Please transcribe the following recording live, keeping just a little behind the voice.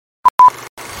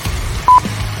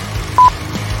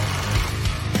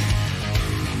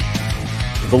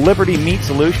The Liberty Meat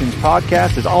Solutions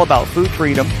podcast is all about food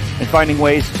freedom and finding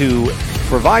ways to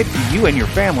provide for you and your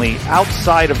family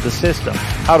outside of the system,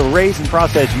 how to raise and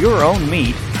process your own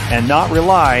meat and not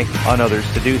rely on others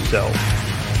to do so.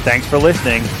 Thanks for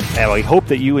listening, and we hope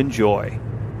that you enjoy.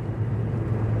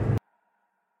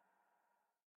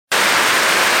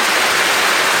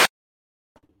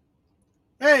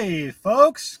 Hey,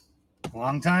 folks.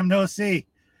 Long time no see,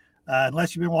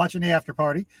 unless you've been watching the after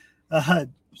party.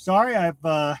 Sorry I've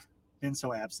been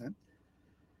so absent.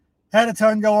 Had a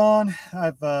ton go on.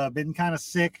 I've been kind of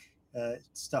sick.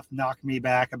 Stuff knocked me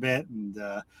back a bit, and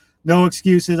no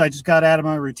excuses. I just got out of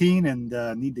my routine and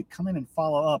need to come in and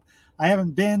follow up. I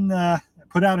haven't been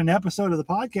put out an episode of the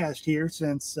podcast here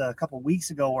since a couple of weeks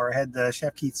ago, where I had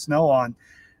Chef Keith Snow on,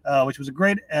 which was a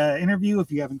great interview. If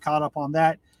you haven't caught up on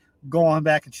that, go on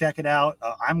back and check it out.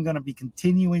 I'm going to be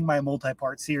continuing my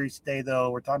multi-part series today, though.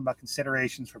 We're talking about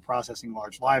considerations for processing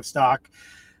large livestock,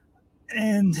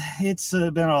 and it's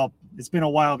been a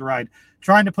wild ride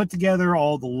trying to put together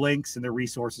all the links and the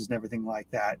resources and everything like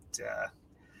that.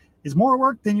 Is more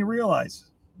work than you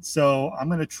realize. So I'm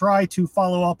going to try to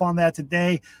follow up on that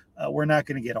today. We're not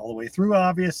going to get all the way through,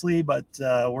 obviously, but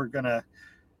we're going to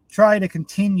try to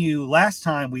continue. Last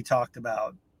time we talked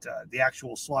about the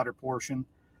actual slaughter portion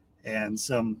and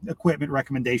some equipment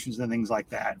recommendations and things like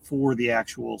that for the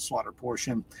actual slaughter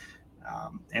portion.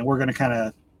 And we're going to kind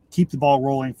of keep the ball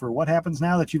rolling for what happens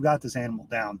now that you've got this animal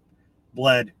down,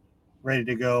 bled, ready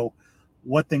to go.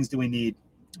 What things do we need?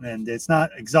 And it's not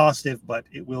exhaustive, but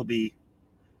it will be,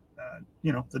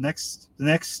 the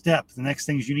next step, the next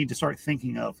things you need to start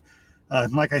thinking of.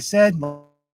 Like I said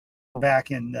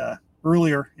back in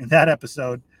earlier in that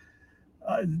episode,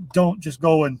 don't just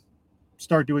go and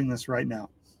start doing this right now,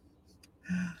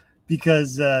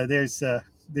 because there's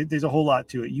a whole lot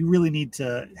to it. You really need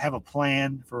to have a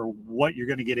plan for what you're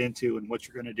going to get into and what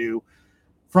you're going to do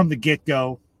from the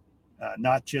get-go,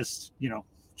 not just,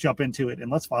 jump into it.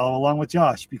 And let's follow along with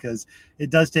Josh, because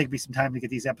it does take me some time to get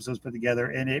these episodes put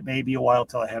together, and it may be a while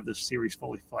till I have this series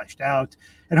fully fleshed out.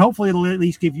 And hopefully it'll at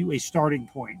least give you a starting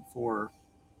point for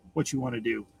what you want to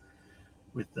do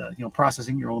with,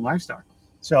 processing your own livestock.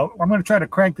 So I'm going to try to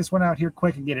crank this one out here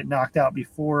quick and get it knocked out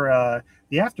before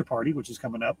the after party, which is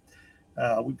coming up.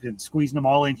 We've been squeezing them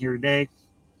all in here today.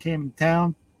 Came in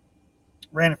town,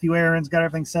 ran a few errands, got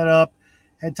everything set up,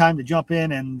 had time to jump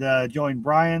in and join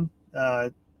Brian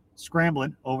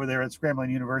Scrambling over there at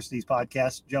Scrambling University's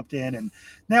podcast. Jumped in, and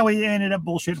now we ended up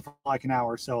bullshitting for like an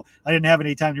hour. So I didn't have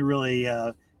any time to really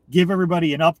give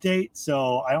everybody an update.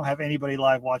 So I don't have anybody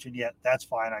live watching yet. That's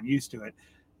fine. I'm used to it.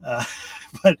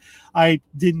 But I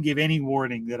didn't give any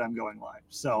warning that I'm going live.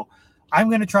 So I'm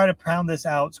going to try to pound this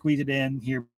out, squeeze it in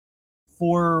here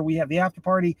before we have the after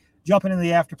party, jumping into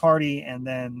the after party. And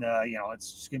then,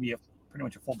 it's just going to be pretty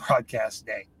much a full broadcast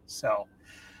day. So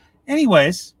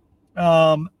anyways,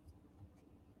 on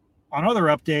other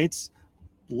updates,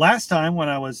 last time when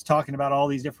I was talking about all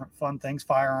these different fun things,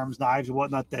 firearms, knives, and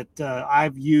whatnot that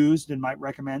I've used and might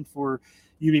recommend for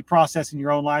you to be processing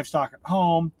your own livestock at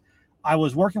home, I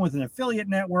was working with an affiliate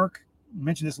network. I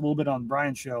mentioned this a little bit on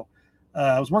Brian's show.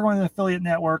 I was working with an affiliate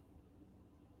network.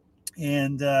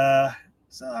 And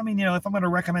if I'm going to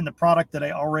recommend the product that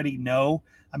I already know,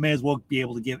 I may as well be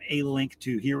able to give a link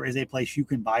to here is a place you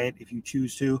can buy it if you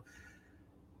choose to.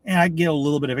 And I get a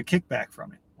little bit of a kickback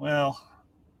from it. Well,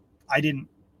 I didn't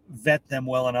vet them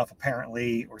well enough,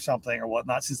 apparently, or something or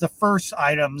whatnot, since the first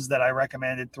items that I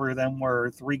recommended through them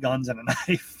were 3 guns and a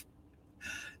knife.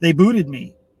 They booted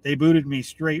me. They booted me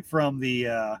straight from the,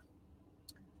 I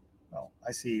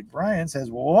see Brian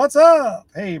says, well, what's up?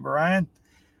 Hey, Brian.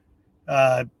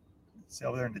 It's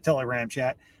over there in the Telegram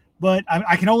chat. But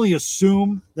I can only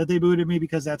assume that they booted me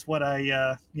because that's what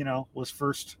I, was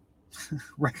first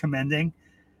recommending.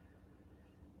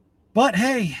 But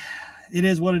hey, it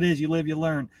is what it is. You live, you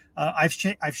learn. I've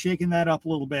shaken that up a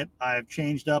little bit. I've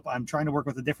changed up. I'm trying to work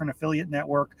with a different affiliate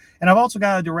network. And I've also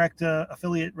got a direct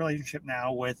affiliate relationship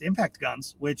now with Impact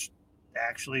Guns, which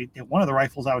actually, one of the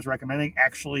rifles I was recommending,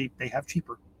 actually, they have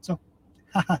cheaper. So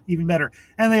even better.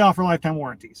 And they offer lifetime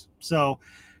warranties. So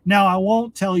now I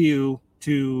won't tell you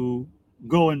to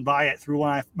go and buy it through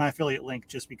my affiliate link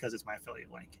just because it's my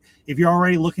affiliate link. If you're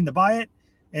already looking to buy it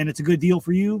and it's a good deal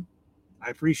for you, I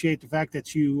appreciate the fact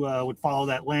that you would follow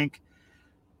that link.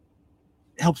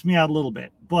 It helps me out a little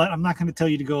bit, but I'm not going to tell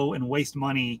you to go and waste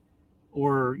money,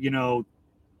 or, you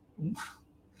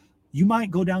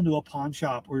might go down to a pawn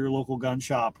shop or your local gun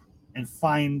shop and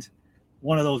find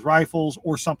one of those rifles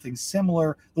or something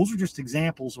similar. Those are just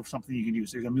examples of something you can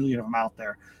use. There's a million of them out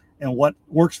there, and what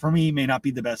works for me may not be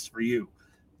the best for you.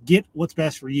 Get what's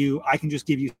best for you. I can just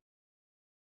give you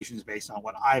based on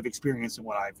what I've experienced and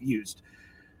what I've used.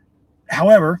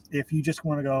 However, if you just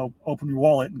want to go open your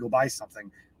wallet and go buy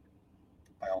something,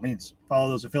 by all means, follow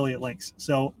those affiliate links.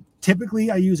 So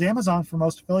typically I use Amazon for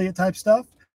most affiliate type stuff,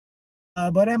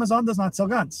 but Amazon does not sell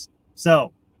guns.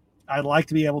 So I'd like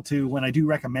to be able to, when I do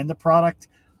recommend a product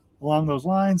along those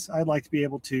lines, I'd like to be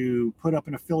able to put up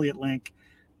an affiliate link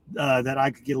that I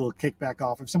could get a little kickback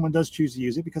off if someone does choose to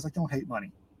use it, because I don't hate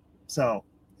money. So,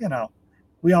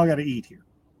 we all got to eat here.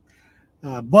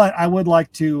 But I would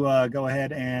like to go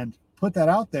ahead and put that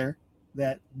out there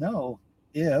that no,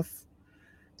 if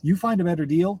you find a better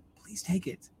deal, please take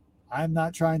it. I'm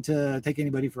not trying to take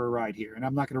anybody for a ride here, and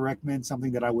I'm not going to recommend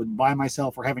something that I wouldn't buy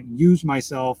myself or haven't used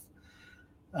myself.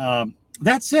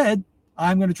 That said,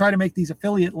 I'm going to try to make these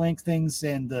affiliate link things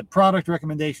and the product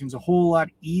recommendations a whole lot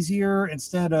easier,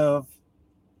 instead of,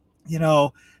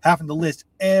 having to list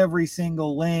every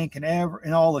single link and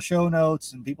all the show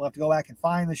notes, and people have to go back and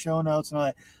find the show notes and all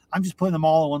that. I'm just putting them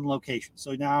all in one location.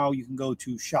 So now you can go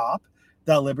to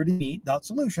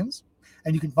shop.libertymeat.solutions,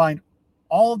 and you can find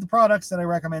all of the products that I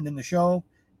recommend in the show,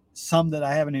 some that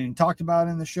I haven't even talked about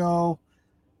in the show,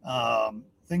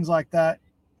 things like that.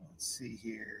 Let's see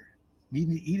here.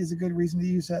 Needing to eat is a good reason to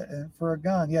use that for a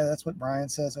gun. Yeah, that's what Brian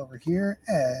says over here.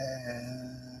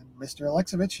 And Mr.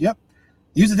 Alexovich, yep.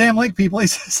 Use the damn link, people, he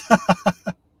says.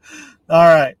 All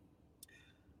right.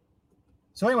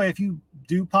 So anyway, if you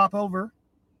do pop over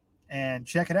and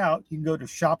check it out, you can go to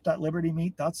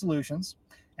shop.libertymeat.solutions,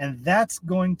 and that's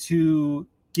going to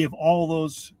give all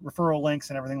those referral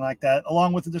links and everything like that,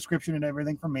 along with the description and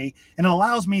everything from me. And it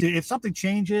allows me to, if something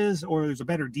changes or there's a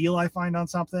better deal I find on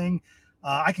something,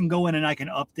 I can go in and I can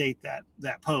update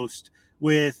that post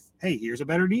with, hey, here's a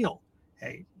better deal.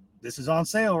 Hey, this is on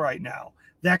sale right now.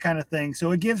 That kind of thing.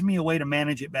 So it gives me a way to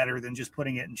manage it better than just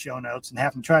putting it in show notes and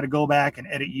having to try to go back and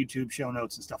edit YouTube show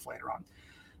notes and stuff later on.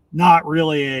 Not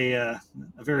really a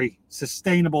very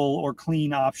sustainable or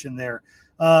clean option there.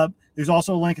 There's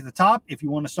also a link at the top if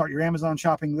you want to start your Amazon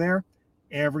shopping there.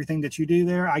 Everything that you do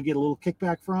there, I get a little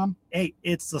kickback from. Hey,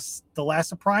 it's the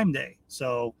last of Prime Day.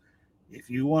 So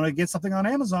if you want to get something on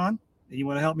Amazon and you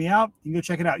want to help me out, you can go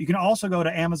check it out. You can also go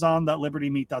to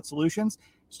amazon.libertymeat.solutions.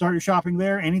 Start your shopping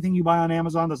there. Anything you buy on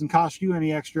Amazon doesn't cost you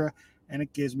any extra, and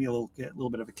it gives me a little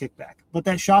bit of a kickback. But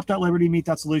that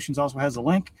shop.libertymeat.solutions also has a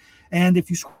link. And if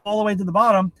you scroll all the way to the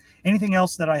bottom, anything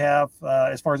else that I have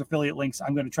as far as affiliate links,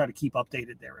 I'm going to try to keep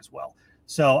updated there as well.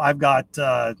 So I've got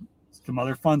some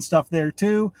other fun stuff there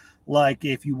too. Like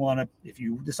if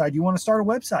you decide you want to start a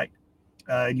website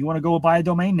and you want to go buy a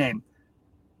domain name,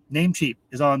 Namecheap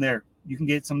is on there. You can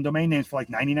get some domain names for like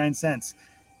 99 cents.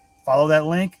 Follow that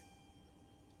link.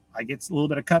 I get a little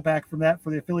bit of cutback from that for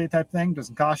the affiliate type thing.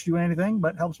 Doesn't cost you anything,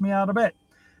 but helps me out a bit.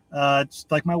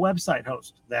 Just like my website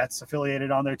host, that's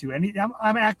affiliated on there too. And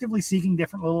I'm actively seeking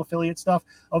different little affiliate stuff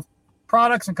of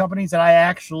products and companies that I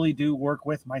actually do work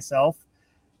with myself,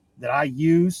 that I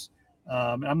use.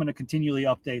 And I'm going to continually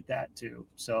update that too.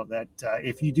 So that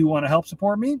if you do want to help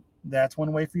support me, that's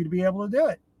one way for you to be able to do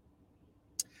it.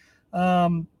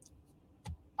 On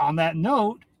that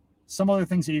note, some other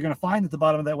things that you're going to find at the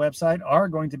bottom of that website are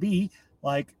going to be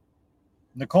like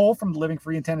Nicole from the Living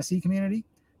Free in Tennessee community.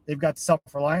 They've got the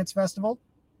Self-Reliance Festival.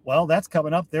 Well, that's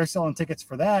coming up. They're selling tickets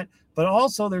for that, but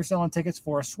also they're selling tickets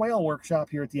for a swale workshop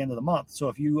here at the end of the month. So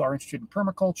if you are interested in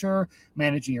permaculture,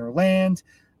 managing your land,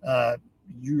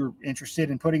 you're interested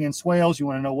in putting in swales, you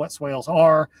want to know what swales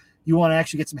are, you want to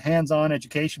actually get some hands-on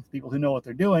education for people who know what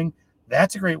they're doing,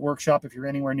 that's a great workshop if you're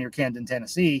anywhere near Camden,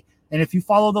 Tennessee. And if you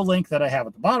follow the link that I have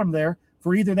at the bottom there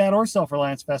for either that or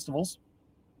Self-Reliance Festivals,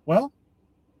 well,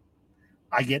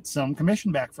 I get some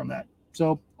commission back from that.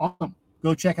 So awesome.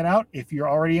 Go check it out. If you're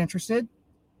already interested,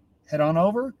 head on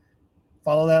over,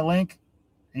 follow that link,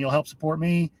 and you'll help support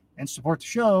me and support the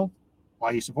show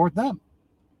while you support them.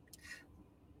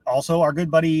 Also, our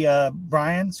good buddy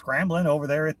Brian Scramblin over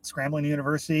there at Scramblin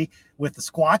University with the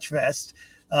Squatch Fest.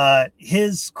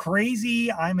 His crazy,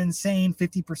 I'm insane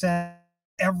 50%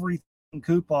 everything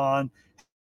coupon,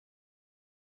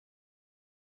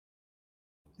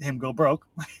 him go broke.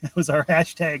 That was our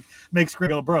hashtag, makes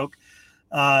go broke.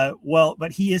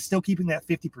 But he is still keeping that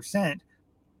 50%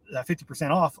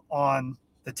 off on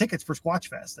the tickets for Squatch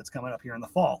Fest that's coming up here in the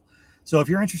fall. So if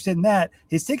you're interested in that,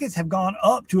 his tickets have gone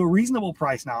up to a reasonable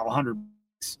price now of $100,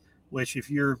 which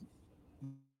if you're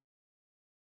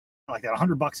like that,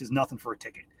 $100 is nothing for a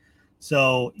ticket.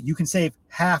 So you can save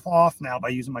half off now by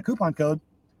using my coupon code.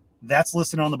 That's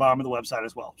listed on the bottom of the website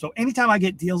as well. So anytime I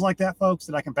get deals like that, folks,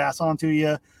 that I can pass on to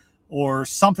you or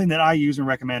something that I use and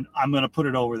recommend, I'm going to put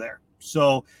it over there.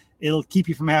 So it'll keep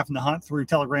you from having to hunt through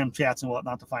Telegram chats and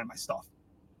whatnot to find my stuff.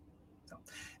 So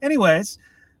anyways,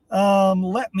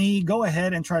 let me go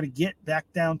ahead and try to get back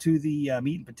down to the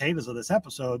meat and potatoes of this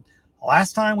episode.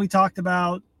 Last time we talked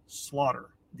about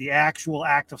slaughter, the actual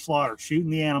act of slaughter, shooting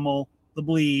the animal, the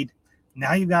bleed.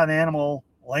 Now you've got an animal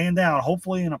laying down,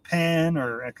 hopefully in a pen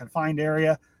or a confined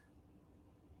area.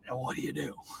 And what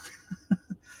do?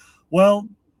 Well,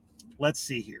 let's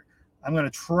see here. I'm going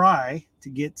to try to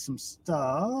get some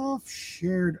stuff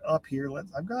shared up here.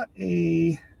 I've got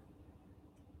a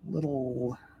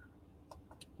little,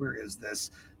 where is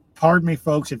this? Pardon me,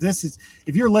 folks.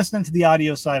 If you're listening to the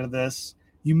audio side of this,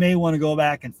 you may want to go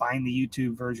back and find the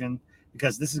YouTube version,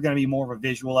 because this is going to be more of a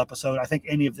visual episode. I think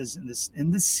any of this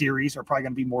in this series are probably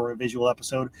going to be more of a visual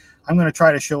episode. I'm going to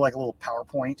try to show like a little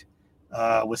PowerPoint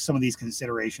with some of these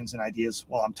considerations and ideas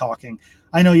while I'm talking.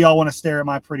 I know y'all want to stare at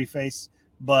my pretty face,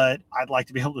 but I'd like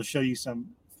to be able to show you some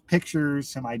pictures,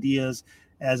 some ideas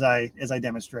as I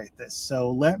demonstrate this.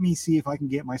 So let me see if I can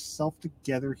get myself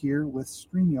together here with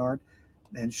StreamYard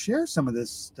and share some of this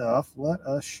stuff. Let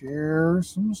us share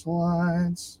some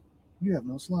slides. You have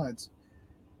no slides.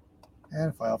 Add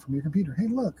a file from your computer. Hey,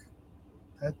 look,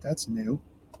 that's new.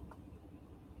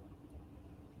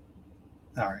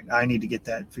 All right, I need to get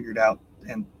that figured out,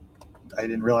 and I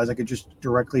didn't realize I could just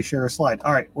directly share a slide.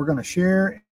 All right, we're going to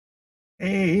share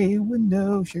a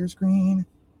window, share screen,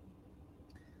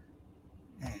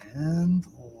 and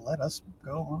let us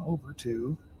go on over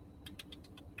to,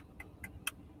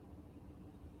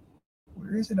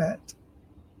 where is it at?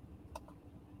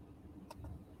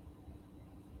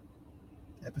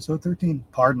 Episode 13.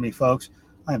 Pardon me, folks.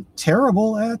 I'm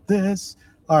terrible at this.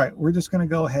 All right, we're just going to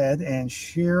go ahead and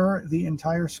share the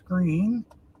entire screen.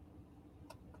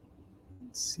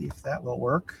 Let's see if that will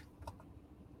work.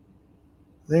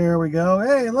 There we go.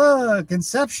 Hey, look,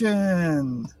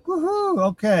 Inception. Woohoo.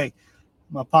 Okay.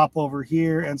 I'm going to pop over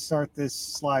here and start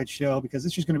this slideshow because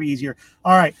it's just going to be easier.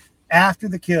 All right. After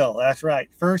the kill. That's right.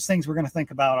 First things we're going to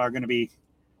think about are going to be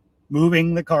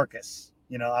moving the carcass.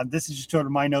 You know, this is just sort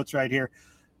of my notes right here.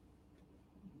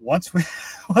 Once we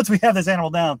have this animal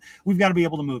down, we've got to be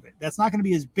able to move it. That's not going to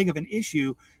be as big of an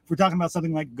issue if we're talking about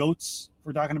something like goats, if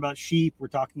we're talking about sheep, we're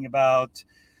talking about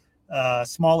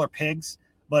smaller pigs.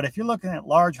 But if you're looking at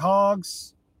large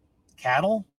hogs,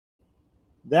 cattle,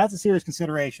 that's a serious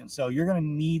consideration. So you're going to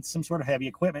need some sort of heavy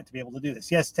equipment to be able to do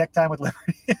this. Yes, tech time with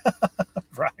Liberty.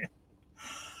 Brian.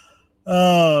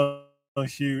 Oh,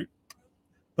 shoot.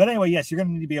 But anyway, yes, you're going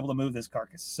to need to be able to move this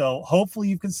carcass. So hopefully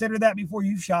you've considered that before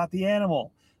you've shot the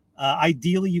animal.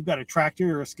 Ideally, you've got a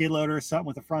tractor or a skid loader or something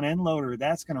with a front end loader.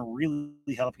 That's going to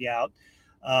really help you out.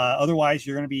 Otherwise,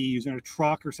 you're going to be using a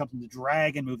truck or something to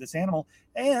drag and move this animal.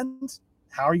 And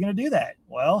how are you going to do that?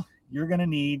 Well, you're going to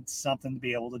need something to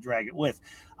be able to drag it with.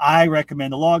 I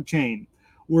recommend a log chain.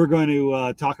 We're going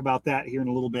to talk about that here in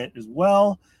a little bit as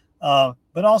well.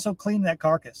 But also clean that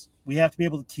carcass. We have to be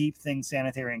able to keep things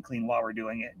sanitary and clean while we're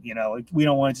doing it. You know, we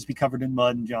don't want to just be covered in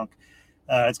mud and junk.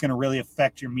 It's going to really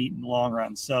affect your meat in the long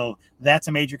run. So that's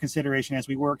a major consideration as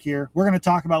we work here. We're going to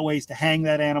talk about ways to hang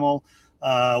that animal,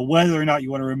 whether or not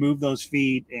you want to remove those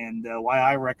feet, and why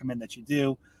I recommend that you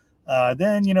do.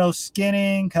 Then, you know,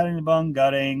 skinning, cutting the bone,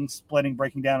 gutting, splitting,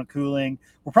 breaking down, and cooling.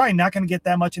 We're probably not going to get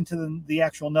that much into the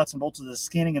actual nuts and bolts of the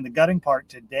skinning and the gutting part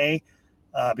today,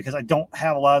 because I don't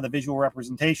have a lot of the visual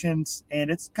representations, and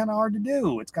it's kind of hard to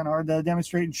do. It's kind of hard to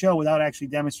demonstrate and show without actually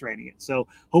demonstrating it. So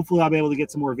hopefully I'll be able to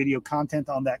get some more video content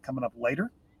on that coming up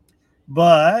later.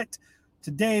 But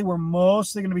today we're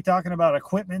mostly going to be talking about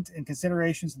equipment and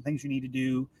considerations and things you need to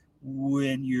do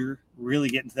when you're really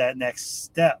getting to that next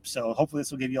step. So hopefully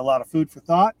this will give you a lot of food for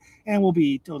thought, and we'll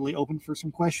be totally open for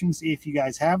some questions if you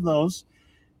guys have those.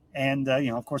 And,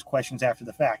 you know, of course, questions after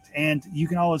the fact. And you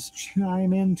can always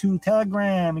chime into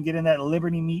Telegram and get in that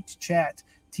Liberty Meat Chat,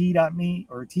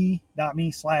 t.me/Liberty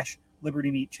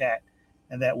Meat Chat.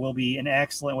 And that will be an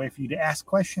excellent way for you to ask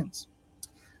questions.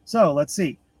 So let's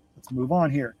see. Let's move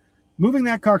on here. Moving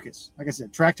that carcass. Like I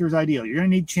said, tractor is ideal. You're going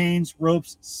to need chains,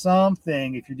 ropes,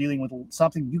 something if you're dealing with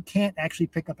something you can't actually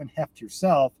pick up and heft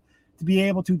yourself to be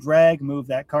able to drag, move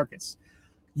that carcass.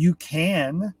 You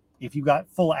can, if you've got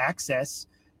full access,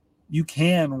 you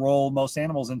can roll most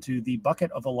animals into the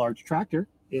bucket of a large tractor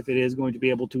if it is going to be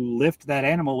able to lift that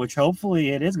animal, which hopefully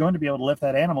it is going to be able to lift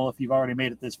that animal if you've already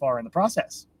made it this far in the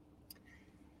process.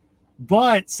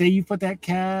 But say you put that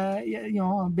cat, you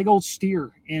know, a big old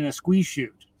steer in a squeeze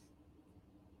chute.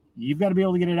 You've got to be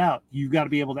able to get it out. You've got to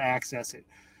be able to access it.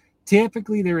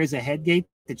 Typically, there is a head gate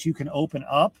that you can open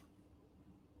up.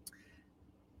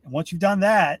 And once you've done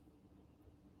that,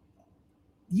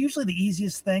 usually the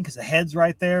easiest thing, because the head's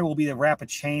right there, will be to wrap a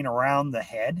chain around the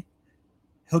head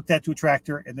hook that to a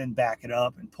tractor, and then back it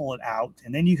up and pull it out.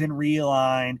 And then you can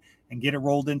realign and get it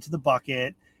rolled into the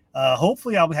bucket.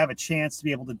 Hopefully I'll have a chance to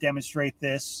be able to demonstrate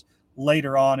this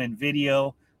later on in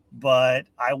video. But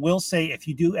I will say, if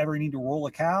you do ever need to roll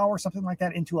a cow or something like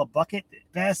that into a bucket, the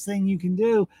best thing you can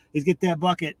do is get that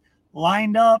bucket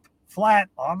lined up flat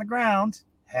on the ground,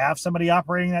 have somebody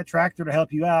operating that tractor to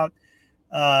help you out,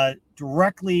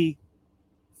 directly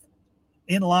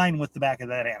in line with the back of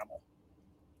that animal.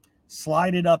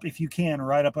 Slide it up if you can,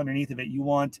 right up underneath of it. You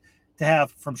want to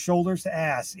have from shoulders to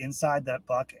ass inside that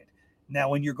bucket. Now,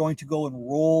 when you're going to go and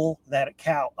roll that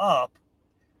cow up,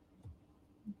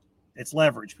 it's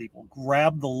leverage, people.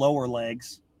 Grab the lower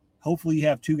legs. Hopefully you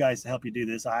have two guys to help you do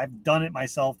this. I've done it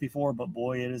myself before, but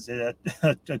boy, it is a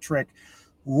trick.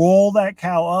 Roll that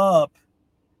cow up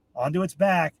onto its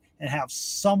back and have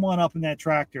someone up in that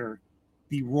tractor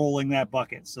be rolling that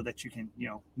bucket so that you can,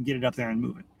 get it up there and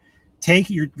move it.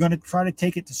 You're going to try to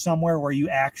take it to somewhere where you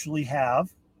actually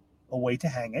have a way to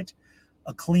hang it,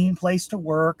 a clean place to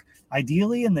work,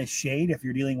 ideally in the shade if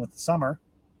you're dealing with the summer,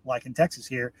 like in Texas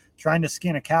here. Trying to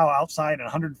skin a cow outside at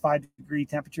 105-degree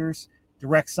temperatures,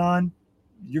 direct sun,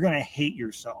 you're going to hate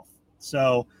yourself.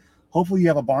 So hopefully you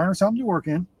have a barn or something to work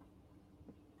in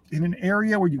an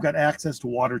area where you've got access to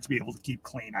water to be able to keep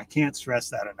clean. I can't stress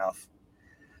that enough.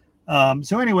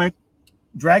 So anyway,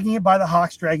 dragging it by the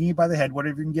hocks, dragging it by the head,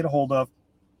 whatever you can get a hold of.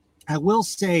 I will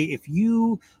say, if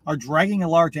you are dragging a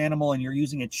large animal and you're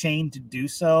using a chain to do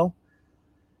so,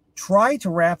 try to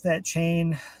wrap that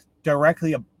chain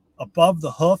directly above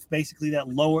the hoof, basically that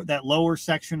lower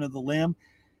section of the limb.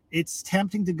 It's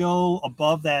tempting to go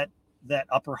above that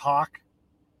upper hock,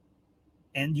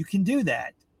 and you can do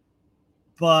that.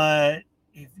 But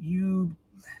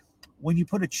when you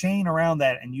put a chain around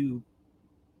that and you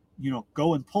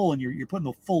go and pull, and you're putting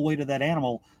the full weight of that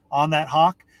animal on that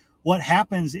hock, what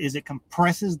happens is it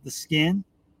compresses the skin,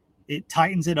 it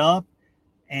tightens it up,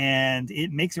 and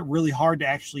it makes it really hard to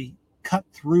actually cut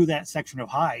through that section of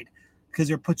hide, because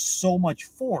it puts so much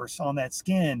force on that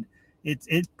skin.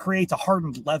 It creates a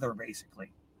hardened leather,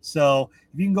 basically. So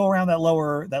if you can go around that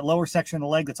lower section of the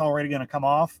leg that's already going to come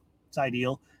off, it's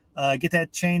ideal. Get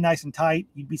that chain nice and tight.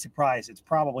 You'd be surprised. It's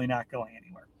probably not going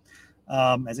anywhere.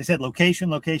 As I said, location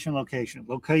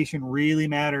really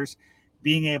matters.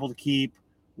 Being able to keep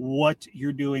what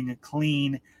you're doing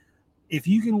clean. If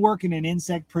you can work in an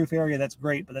insect-proof area, that's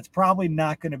great, but that's probably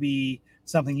not going to be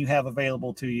something you have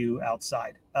available to you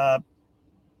outside. And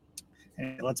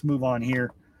let's move on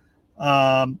here.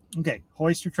 Okay,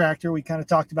 hoist your tractor. We kind of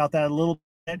talked about that a little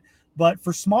bit, but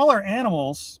for smaller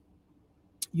animals,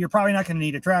 you're probably not going to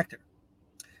need a tractor.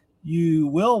 You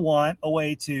will want a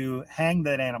way to hang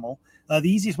that animal. The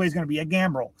easiest way is going to be a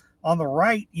gambrel. On the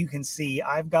right, you can see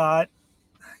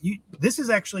this is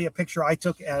actually a picture I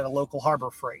took at a local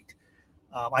Harbor Freight.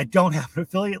 I don't have an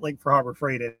affiliate link for Harbor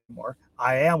Freight anymore.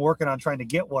 I am working on trying to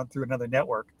get one through another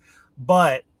network.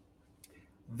 But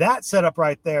that setup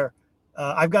right there,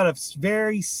 I've got a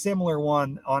very similar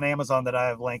one on Amazon that I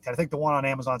have linked. I think the one on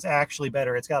Amazon is actually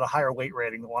better. It's got a higher weight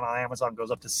rating. The one on Amazon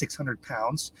goes up to 600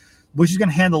 pounds, which is going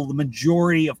to handle the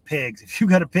majority of pigs. If you've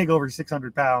got a pig over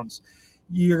 600 pounds,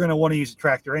 you're going to want to use a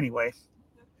tractor anyway.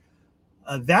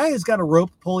 That has got a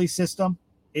rope pulley system.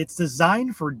 It's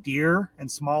designed for deer and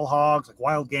small hogs, like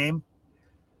wild game,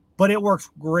 but it works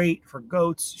great for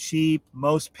goats, sheep,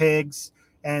 most pigs.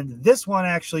 And this one,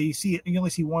 actually, you only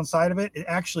see one side of it. It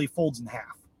actually folds in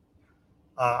half.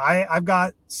 I've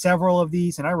got several of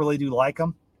these, and I really do like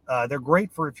them. They're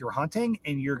great for if you're hunting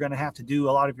and you're going to have to do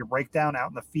a lot of your breakdown out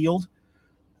in the field.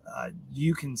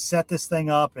 You can set this thing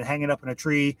up and hang it up in a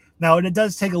tree. Now, it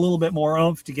does take a little bit more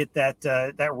oomph to get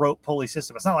that rope pulley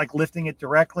system. It's not like lifting it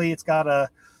directly. It's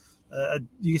got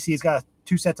you can see it's got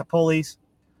 2 sets of pulleys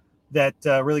that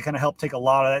really kind of help take a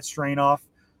lot of that strain off.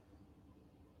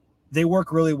 They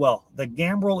work really well. The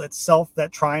gambrel itself,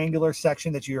 that triangular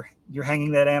section that you're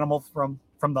hanging that animal from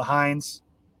the hinds,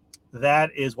 that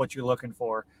is what you're looking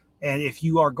for. And if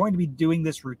you are going to be doing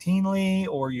this routinely,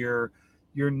 or you're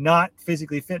not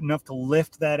physically fit enough to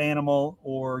lift that animal,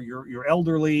 or you're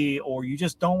elderly, or you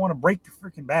just don't want to break the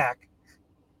freaking back,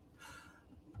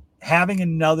 having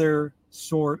another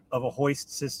sort of a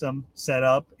hoist system set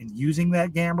up and using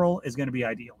that gambrel is going to be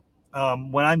ideal.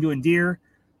 When I'm doing deer,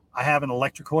 I have an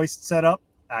electric hoist set up.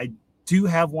 I do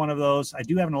have one of those. I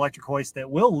do have an electric hoist that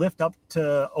will lift up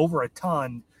to over a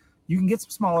ton. You can get some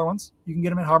smaller ones. You can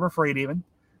get them at Harbor Freight even.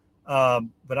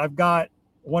 But I've got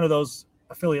one of those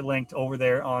affiliate linked over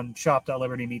there on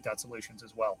shop.libertymeat.solutions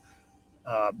as well.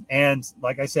 And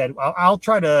like I said, I'll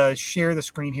try to share the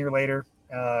screen here later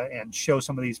and show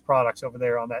some of these products over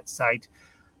there on that site.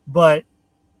 But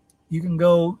You can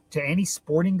go to any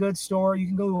sporting goods store. You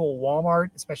can go to a Walmart,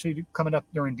 especially coming up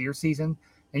during deer season,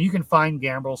 and you can find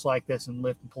gambrels like this and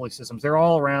lift and pulley systems. They're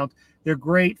all around. They're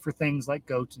great for things like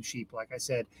goats and sheep, like I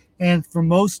said. And for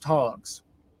most hogs,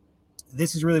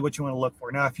 this is really what you want to look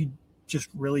for. Now, if you just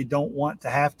really don't want to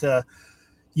have to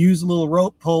use little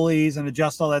rope pulleys and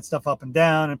adjust all that stuff up and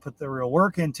down and put the real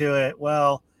work into it,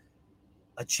 well,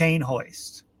 a chain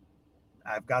hoist.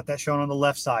 I've got that shown on the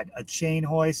left side. A chain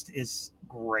hoist is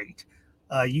great.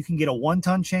 You can get a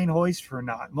 1-ton chain hoist for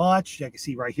not much. You can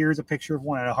see right here is a picture of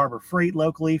one at a Harbor Freight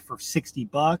locally for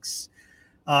 $60.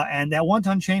 And that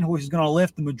 1-ton chain hoist is going to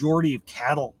lift the majority of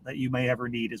cattle that you may ever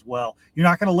need as well. You're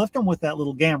not going to lift them with that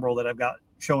little gambrel that I've got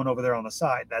showing over there on the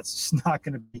side. That's just not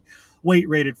going to be weight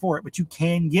rated for it, but you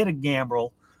can get a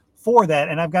gambrel for that.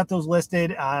 And I've got those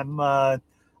listed. I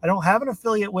don't have an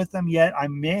affiliate with them yet. I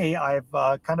may. I've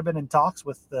kind of been in talks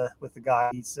with the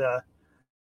guy.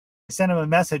 I sent him a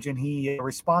message and he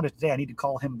responded today. I need to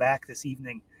call him back this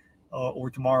evening or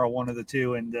tomorrow, one of the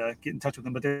two, and get in touch with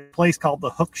him. But there's a place called the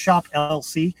Hook Shop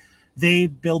LLC. They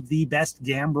build the best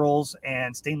gambrels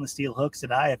and stainless steel hooks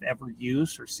that I have ever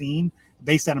used or seen,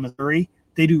 based out of Missouri.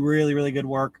 They do really, really good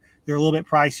work. They're a little bit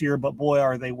pricier, but boy,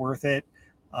 are they worth it.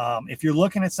 If you're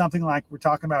looking at something like we're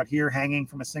talking about here, hanging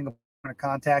from a single point of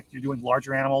contact, you're doing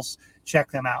larger animals,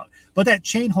 check them out. But that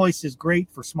chain hoist is great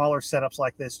for smaller setups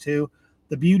like this too.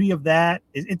 The beauty of that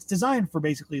is it's designed for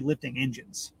basically lifting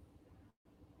engines.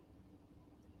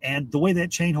 And the way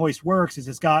that chain hoist works is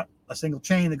it's got a single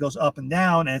chain that goes up and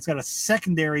down, and it's got a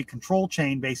secondary control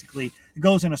chain. Basically, it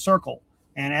goes in a circle.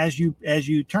 And as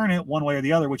you turn it one way or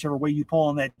the other, whichever way you pull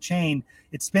on that chain,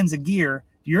 it spins a gear.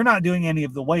 You're not doing any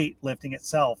of the weight lifting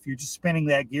itself. You're just spinning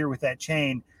that gear with that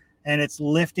chain, and it's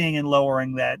lifting and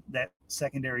lowering that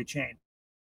secondary chain.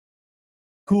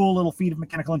 Cool little feat of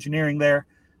mechanical engineering there.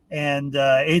 And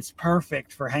it's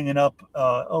perfect for hanging up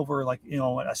over, like,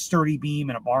 a sturdy beam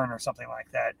in a barn or something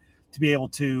like that, to be able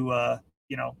to,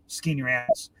 skin your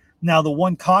animals. Now, the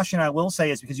one caution I will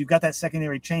say is because you've got that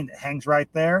secondary chain that hangs right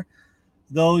there,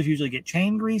 those usually get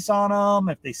chain grease on them.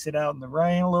 If they sit out in the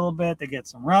rain a little bit, they get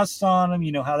some rust on them.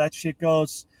 You know how that shit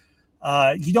goes.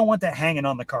 You don't want that hanging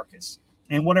on the carcass.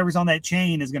 And whatever's on that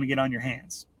chain is going to get on your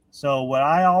hands. So what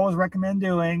I always recommend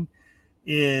doing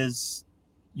is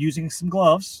using some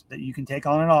gloves that you can take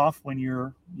on and off when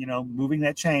you're, moving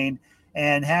that chain,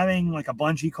 and having like a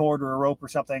bungee cord or a rope or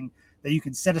something that you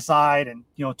can set aside and,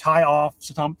 tie off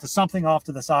to something off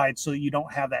to the side so that you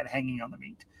don't have that hanging on the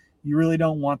meat. You really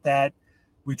don't want that.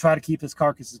 We try to keep this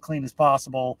carcass as clean as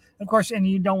possible. Of course, and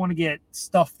you don't want to get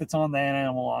stuff that's on that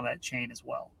animal on that chain as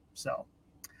well. So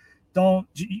don't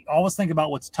always think about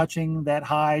what's touching that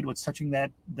hide, what's touching that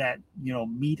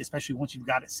meat, especially once you've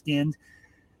got it skinned.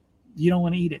 You don't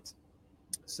want to eat it.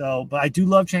 So, but I do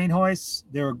love chain hoists.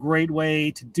 They're a great way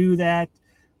to do that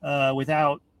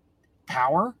without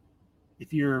power.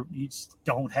 If you just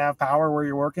don't have power where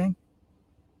you're working.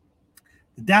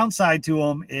 The downside to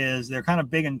them is they're kind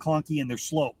of big and clunky and they're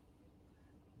slow,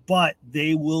 but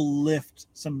they will lift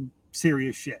some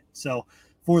serious shit. So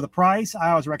for the price,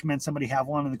 I always recommend somebody have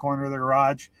one in the corner of their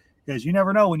garage, because you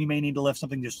never know when you may need to lift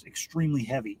something just extremely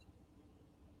heavy.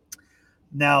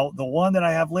 Now, the one that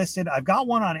I have listed, I've got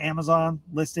one on Amazon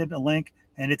listed, a link,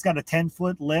 and it's got a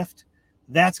 10-foot lift.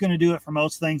 That's going to do it for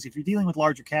most things. If you're dealing with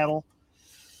larger cattle,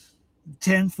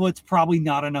 10 foot's probably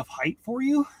not enough height for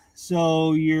you.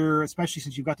 So especially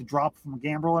since you've got the drop from a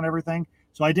gambrel and everything.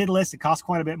 So I did list, it costs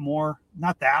quite a bit more,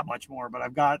 not that much more, but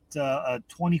I've got a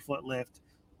 20-foot lift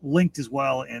linked as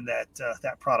well in that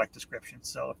product description.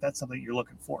 So if that's something you're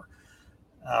looking for,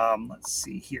 let's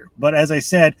see here. But as I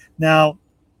said, now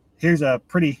here's a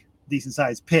pretty decent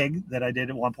sized pig that I did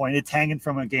at one point. It's hanging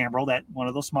from a gambrel, that one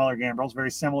of those smaller gambrels,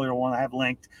 very similar to one I have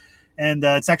linked. And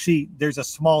it's actually, there's a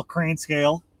small crane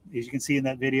scale, as you can see in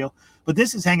that video, but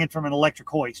this is hanging from an electric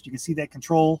hoist. You can see that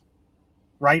control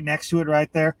right next to it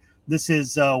right there. This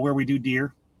is where we do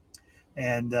deer.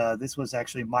 And this was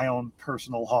actually my own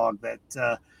personal hog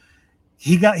that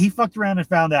he fucked around and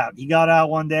found out. He got out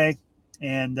one day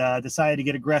and decided to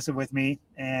get aggressive with me.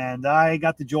 And I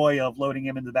got the joy of loading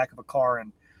him in the back of a car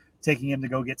and taking him to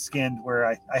go get skinned, where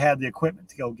I had the equipment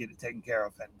to go get it taken care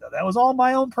of. And that was all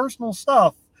my own personal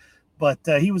stuff. But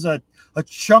he was a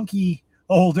chunky,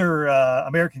 older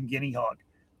American guinea hog.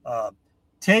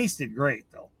 Tasted great,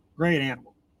 though. Great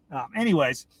animal.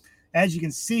 Anyways, as you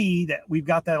can see, that we've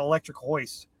got that electric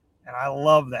hoist, and I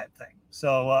love that thing.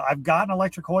 So I've got an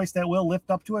electric hoist that will lift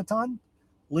up to a ton,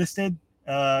 listed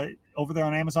over there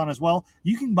on Amazon as well.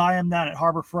 You can buy them down at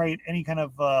Harbor Freight, any kind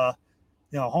of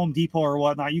Home Depot or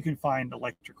whatnot. You can find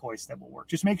electric hoists that will work.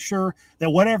 Just make sure that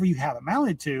whatever you have it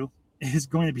mounted to is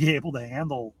going to be able to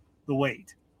handle the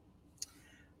weight.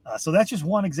 So that's just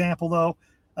one example, though.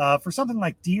 For something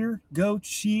like deer, goats,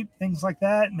 sheep, things like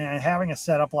that, man, having a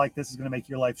setup like this is going to make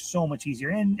your life so much easier.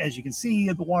 And as you can see,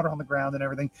 the water on the ground and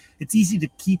everything, it's easy to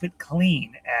keep it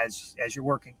clean as you're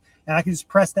working. And I can just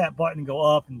press that button and go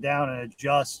up and down and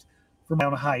adjust for my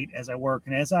own height as I work.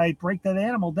 And as I break that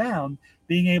animal down,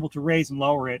 being able to raise and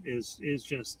lower it is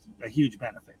just a huge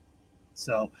benefit.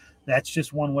 So that's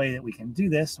just one way that we can do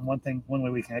this, and one way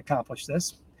we can accomplish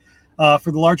this.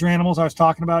 For the larger animals I was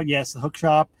talking about, yes, the hook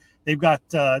shop, they've got,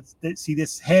 see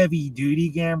this heavy duty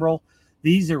gambrel.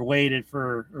 These are weighted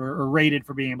for, or rated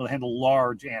for being able to handle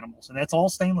large animals. And that's all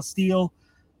stainless steel,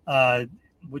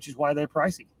 which is why they're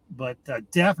pricey. But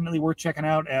definitely worth checking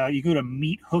out. You go to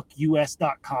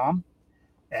meathookus.com,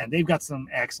 and they've got some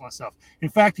excellent stuff. In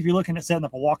fact, if you're looking at setting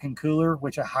up a walk-in cooler,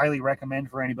 which I highly recommend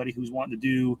for anybody who's wanting to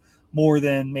do more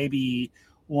than maybe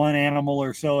one animal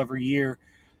or so every year,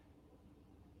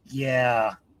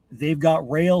 yeah, they've got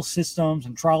rail systems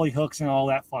and trolley hooks and all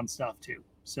that fun stuff too.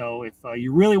 So if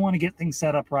you really want to get things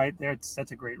set up right, that's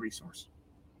a great resource.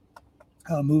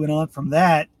 Moving on from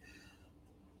that,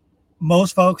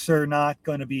 most folks are not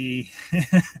going to be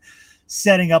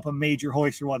setting up a major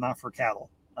hoist or whatnot for cattle.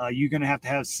 You're going to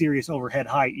have serious overhead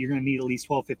height. You're going to need at least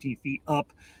 12, 15 feet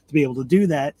up to be able to do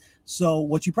that. So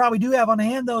what you probably do have on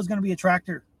hand, though, is going to be a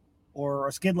tractor or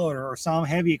a skid loader or some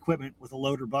heavy equipment with a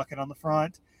loader bucket on the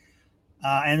front.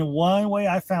 And one way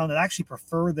I found that I actually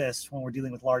prefer this when we're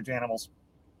dealing with large animals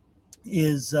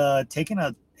is taking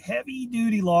a heavy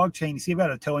duty log chain. You see I've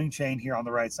got a towing chain here on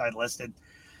the right side listed,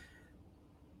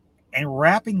 and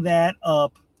wrapping that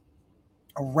up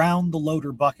around the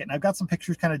loader bucket. And I've got some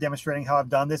pictures kind of demonstrating how I've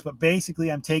done this, but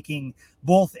basically I'm taking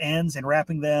both ends and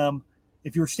wrapping them.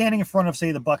 If you're standing in front of,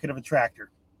 say, the bucket of a tractor,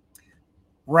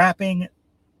 wrapping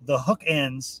the hook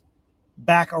ends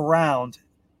back around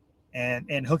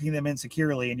and hooking them in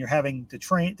securely, and you're having the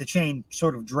chain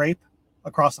sort of drape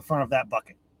across the front of that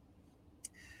bucket.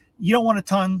 You don't want a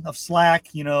ton of slack,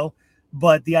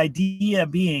 but the idea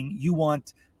being you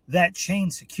want that chain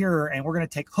secure, and we're going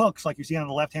to take hooks like you see on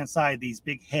the left-hand side, these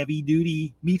big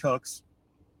heavy-duty meat hooks,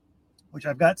 which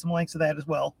I've got some links of that as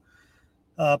well,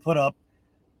 put up,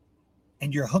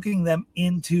 and you're hooking them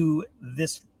into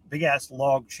this big-ass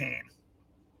log chain.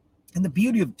 And the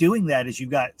beauty of doing that is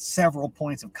you've got several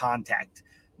points of contact.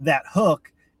 That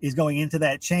hook is going into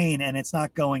that chain, and it's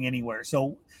not going anywhere.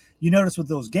 So you notice with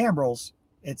those gambrels,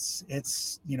 it's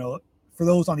for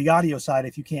those on the audio side,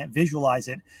 if you can't visualize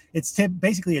it, it's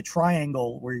basically a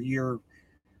triangle where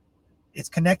it's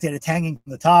connected, it's hanging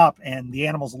from the top, and the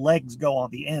animal's legs go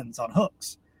on the ends on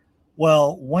hooks.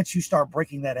 Well, once you start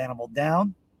breaking that animal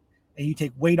down and you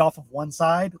take weight off of one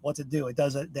side, what's it do? It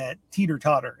does that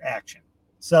teeter-totter action.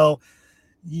 So,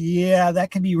 yeah,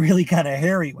 that can be really kind of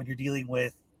hairy when you're dealing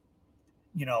with,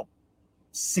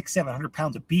 600-700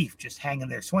 pounds of beef just hanging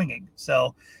there swinging.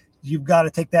 So you've got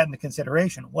to take that into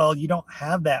consideration. Well, you don't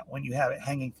have that when you have it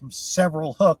hanging from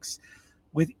several hooks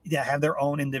that have their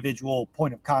own individual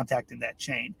point of contact in that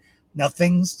chain. Now,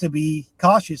 things to be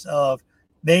cautious of: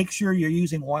 make sure you're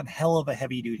using one hell of a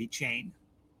heavy-duty chain.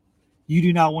 You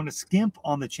do not want to skimp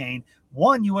on the chain.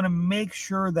 One, you want to make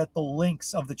sure that the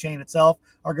links of the chain itself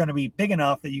are going to be big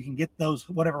enough that you can get those,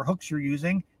 whatever hooks you're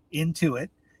using, into it.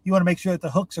 You want to make sure that the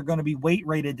hooks are going to be weight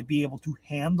rated to be able to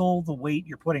handle the weight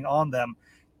you're putting on them.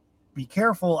 Be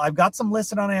careful. I've got some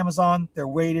listed on Amazon. They're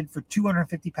weighted for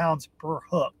 250 pounds per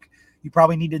hook. You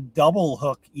probably need to double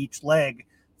hook each leg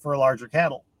for larger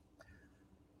cattle.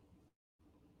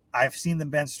 I've seen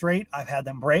them bend straight. I've had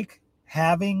them break.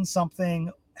 Having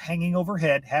something hanging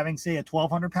overhead, having, say, a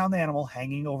 1,200 pound animal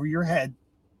hanging over your head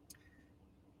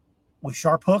with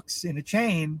sharp hooks in a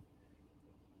chain,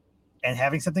 and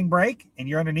having something break and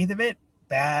you're underneath of it,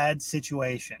 bad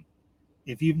situation.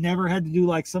 If you've never had to do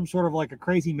like some sort of like a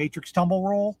crazy matrix tumble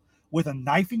roll with a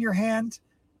knife in your hand,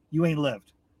 you ain't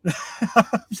lived.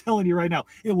 I'm telling you right now,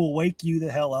 it will wake you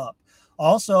the hell up.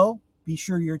 Also, be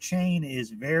sure your chain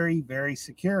is very, very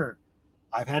secure.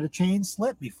 I've had a chain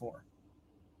slip before.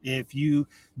 If you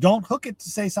don't hook it to,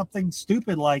 say, something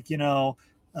stupid like, your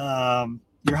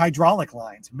hydraulic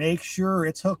lines, make sure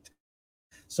it's hooked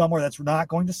somewhere that's not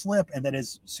going to slip and that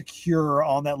is secure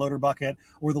on that loader bucket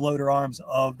or the loader arms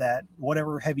of that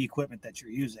whatever heavy equipment that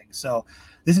you're using. So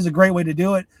this is a great way to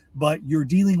do it, but you're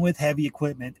dealing with heavy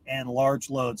equipment and large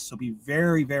loads, so be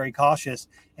very, very cautious.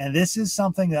 And this is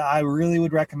something that I really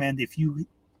would recommend if you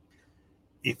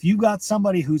got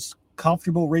somebody who's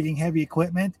comfortable rigging heavy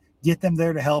equipment, get them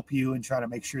there to help you and try to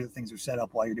make sure that things are set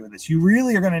up while you're doing this. You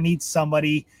really are going to need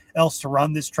somebody else to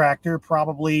run this tractor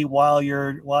probably while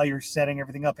you're setting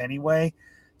everything up anyway.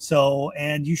 So,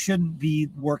 and you shouldn't be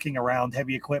working around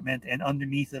heavy equipment and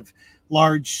underneath of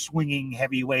large swinging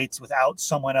heavy weights without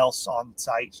someone else on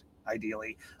site,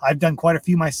 ideally. I've done quite a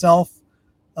few myself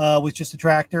with just a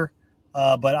tractor,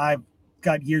 but I've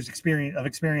got years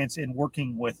experience in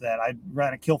working with that. I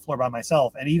ran a kill floor by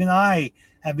myself, and even I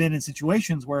have been in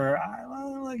situations where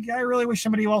I really wish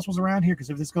somebody else was around here,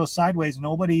 because if this goes sideways,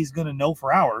 nobody's going to know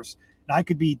for hours, and I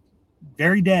could be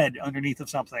very dead underneath of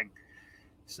something.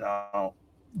 So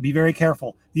be very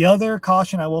careful. The other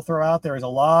caution I will throw out there is a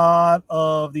lot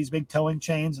of these big towing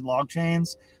chains and log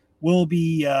chains will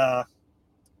be oh,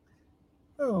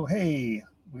 hey,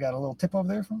 we got a little tip over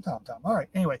there from Tom. All right,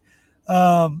 anyway,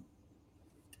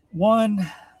 one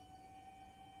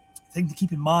thing to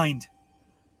keep in mind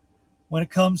when it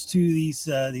comes to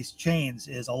these chains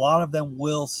is a lot of them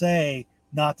will say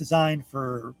not designed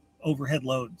for overhead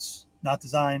loads, not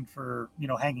designed for,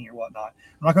 hanging or whatnot.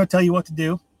 I'm not going to tell you what to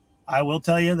do. I will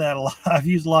tell you that I've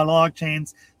used a lot of log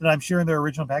chains that I'm sure in their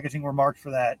original packaging were marked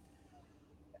for that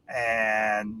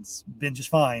and been just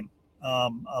fine.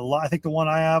 I think the one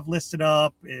I have listed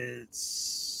up,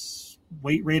 it's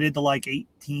weight rated to like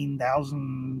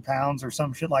 18,000 pounds or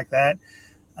some shit like that.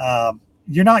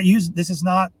 You're not using, this is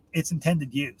not its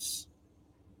intended use.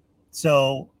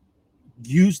 So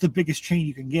use the biggest chain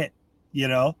you can get,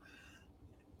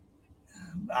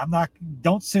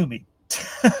 don't sue me.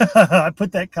 I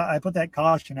put that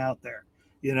caution out there.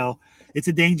 It's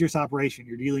a dangerous operation.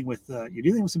 You're dealing with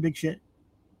some big shit.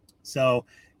 So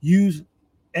use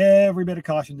every bit of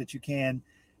caution that you can.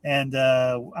 And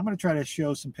I'm going to try to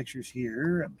show some pictures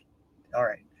here. All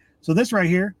right. So this right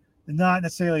here, not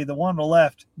necessarily the one on the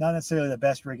left, not necessarily the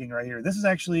best rigging right here. This is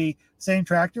actually same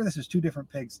tractor. This is two different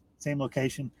pigs, same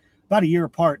location, about a year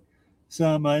apart.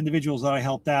 Some individuals that I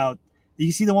helped out.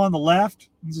 You see the one on the left?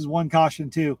 This is one caution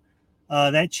too.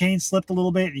 That chain slipped a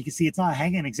little bit, and you can see it's not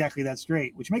hanging exactly that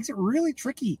straight, which makes it really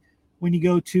tricky when you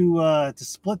go to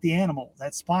split the animal.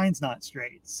 That spine's not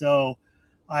straight. So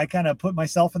I kind of put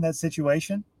myself in that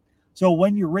situation. So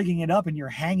when you're rigging it up and you're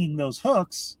hanging those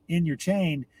hooks in your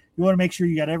chain, you want to make sure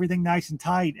you got everything nice and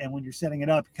tight. And when you're setting it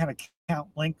up, you kind of count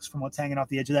links from what's hanging off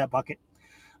the edge of that bucket.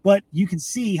 But you can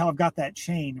see how I've got that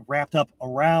chain wrapped up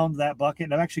around that bucket.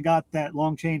 And I've actually got that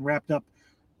long chain wrapped up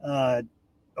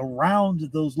around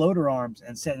those loader arms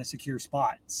and set in a secure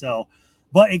spot. So,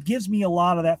 but it gives me a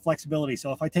lot of that flexibility.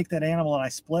 So if I take that animal and I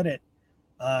split it,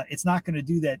 it's not going to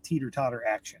do that teeter-totter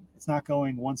action. It's not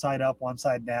going one side up, one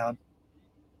side down.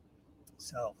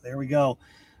 So there we go.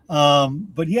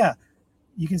 But yeah,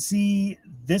 you can see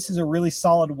this is a really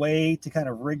solid way to kind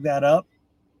of rig that up.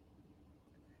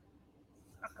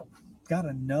 Got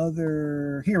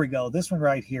another, here we go. This one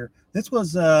right here. This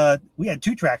was, we had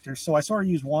two tractors, so I sort of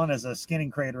used one as a skinning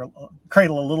cradle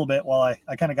a little bit while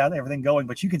I kind of got everything going.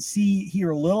 But you can see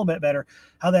here a little bit better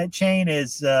how that chain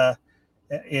is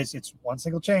it's one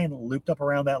single chain looped up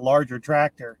around that larger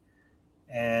tractor.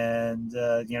 And,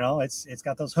 it's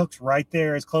got those hooks right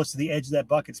there as close to the edge of that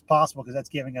bucket as possible, because that's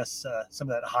giving us some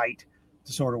of that height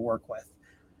to sort of work with.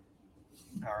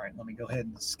 All right, let me go ahead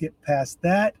and skip past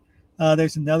that.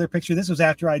 There's another picture. This was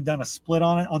after I'd done a split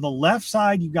on it. On the left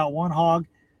side, you've got one hog.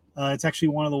 It's actually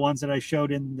one of the ones that I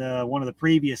showed in one of the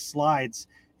previous slides.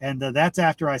 And that's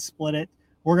after I split it.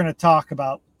 We're going to talk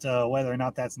about whether or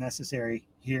not that's necessary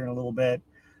here in a little bit.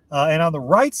 And on the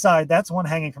right side, that's one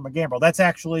hanging from a gambrel. That's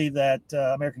actually that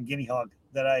American guinea hog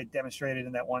that I demonstrated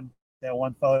in that one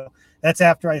photo. That's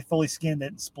after I fully skinned it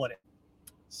and split it.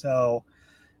 So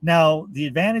now the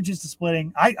advantages to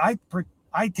splitting,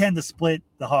 I tend to split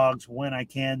the hogs when I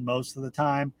can most of the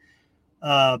time.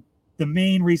 The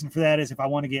main reason for that is if I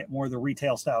want to get more of the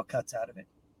retail style cuts out of it.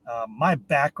 My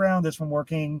background is from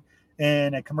working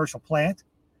in a commercial plant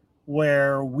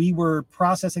where we were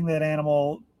processing that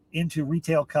animal into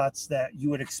retail cuts that you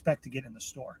would expect to get in the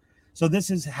store. So this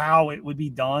is how it would be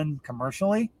done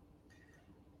commercially.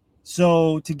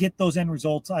 So to get those end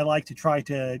results, I like to try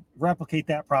to replicate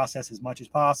that process as much as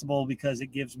possible, because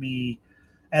it gives me,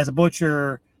 as a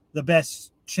butcher, the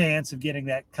best chance of getting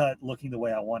that cut looking the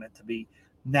way I want it to be.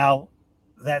 Now,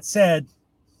 that said,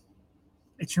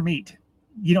 it's your meat.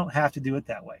 You don't have to do it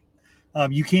that way.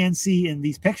 You can see in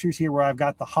these pictures here where I've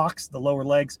got the hocks, the lower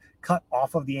legs, cut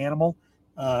off of the animal.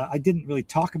 I didn't really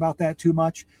talk about that too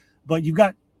much, but you've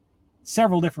got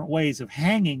several different ways of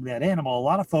hanging that animal. A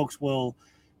lot of folks will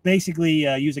basically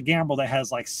use a gambrel that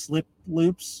has like slip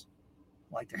loops,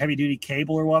 like their heavy duty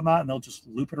cable or whatnot, and they'll just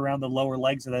loop it around the lower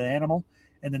legs of the animal,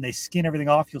 and then they skin everything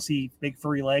off. You'll see big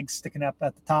furry legs sticking up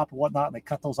at the top and whatnot, and they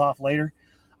cut those off later.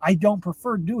 I don't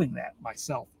prefer doing that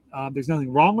myself. There's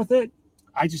nothing wrong with it.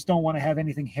 I just don't want to have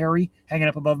anything hairy hanging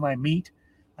up above my meat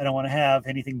I don't want to have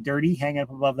anything dirty hanging up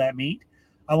above that meat.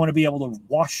 I want to be able to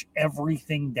wash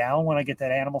everything down when I get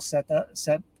that animal set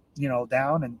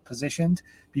down and positioned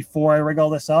before I rig all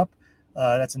this up.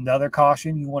 That's another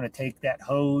caution. You want to take that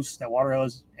hose, that water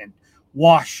hose, and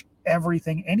wash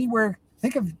everything anywhere.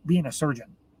 Think of being a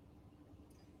surgeon.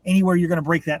 Anywhere you're going to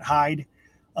break that hide,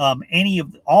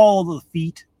 all the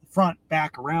feet, front,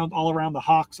 back, around, all around the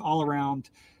hocks, all around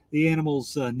the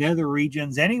animal's nether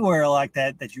regions, anywhere like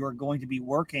that you're going to be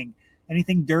working,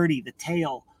 anything dirty, the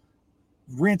tail,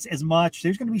 rinse as much.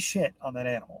 There's going to be shit on that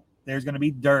animal. There's going to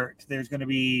be dirt. There's going to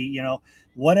be,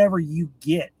 whatever you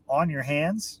get on your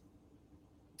hands.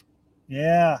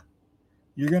 Yeah,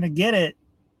 you're going to get it.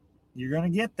 You're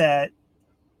going to get that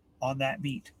on that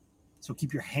meat. So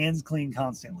keep your hands clean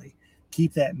constantly.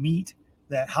 Keep that meat,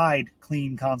 that hide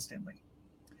clean constantly.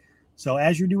 So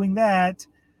as you're doing that,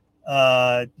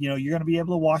 you're going to be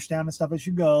able to wash down the stuff as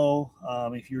you go.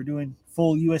 If you're doing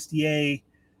full USDA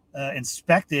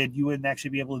inspected, you wouldn't actually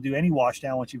be able to do any wash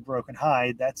down once you've broken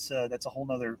hide. That's a whole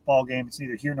nother ball game. It's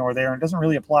neither here nor there, and it doesn't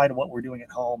really apply to what we're doing at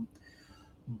home.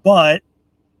 But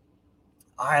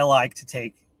I like to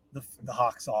take the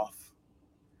hocks off.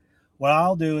 What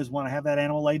I'll do is when I have that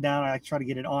animal laid down, I try to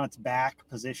get it on its back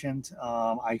positioned.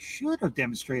 I should have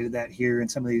demonstrated that here in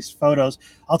some of these photos.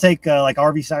 I'll take like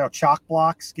RV style chalk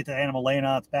blocks, get the animal laying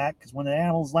on its back, because when the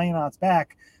animal's laying on its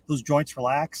back, those joints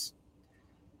relax.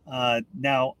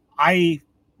 Now I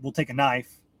will take a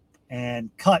knife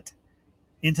and cut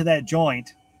into that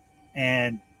joint,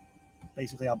 and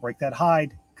basically I'll break that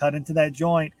hide, cut into that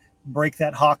joint, break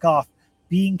that hock off,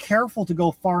 being careful to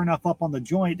go far enough up on the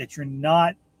joint that you're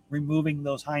not removing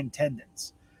those hind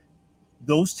tendons.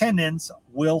 Those tendons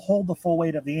will hold the full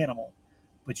weight of the animal,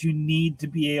 but you need to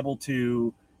be able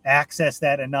to access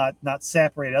that and not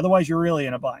separate it. Otherwise, you're really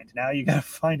in a bind. Now you got to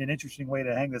find an interesting way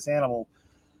to hang this animal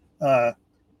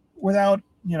without,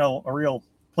 a real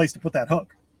place to put that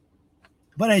hook.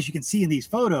 But as you can see in these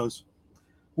photos,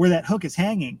 where that hook is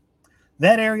hanging,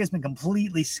 that area has been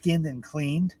completely skinned and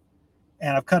cleaned,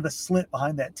 and I've cut a slit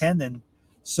behind that tendon.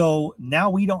 So now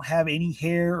we don't have any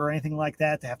hair or anything like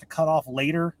that to have to cut off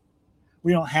later.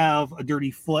 We don't have a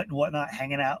dirty foot and whatnot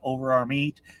hanging out over our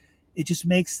meat. It just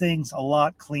makes things a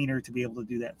lot cleaner to be able to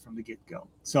do that from the get-go.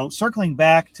 So circling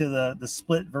back to the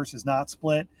split versus not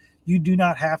split, you do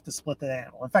not have to split the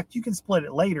animal. In fact, you can split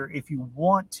it later if you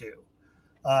want to.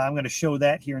 I'm going to show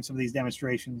that here in some of these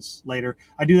demonstrations later.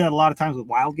 I do that a lot of times with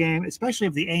wild game, especially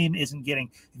if the aim isn't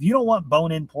getting, if you don't want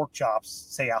bone-in pork chops,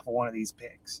 say off of one of these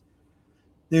pigs,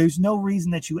 there's no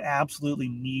reason that you absolutely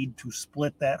need to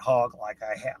split that hog like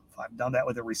I have. I've done that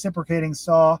with a reciprocating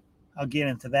saw. I'll get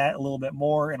into that a little bit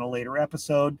more in a later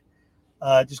episode.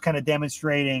 Just kind of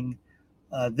demonstrating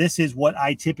this is what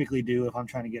I typically do if I'm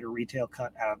trying to get a retail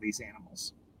cut out of these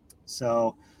animals.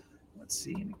 So let's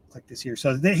see, let me click this here.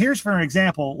 So here's for an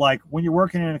example, like when you're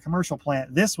working in a commercial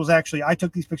plant, this was actually, I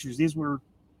took these pictures. This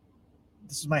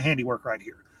is my handiwork right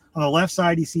here. On the left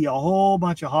side, you see a whole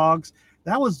bunch of hogs.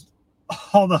 That was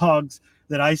all the hogs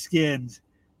that I skinned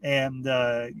and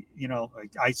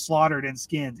I slaughtered and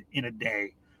skinned in a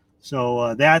day.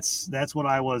 So that's what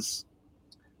I was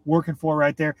working for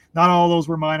right there. Not all those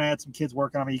were mine. I had some kids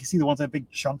working on me. You can see the ones that have big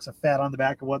chunks of fat on the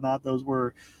back and whatnot. Those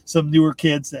were some newer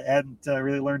kids that hadn't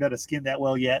really learned how to skin that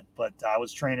well yet, but I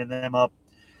was training them up.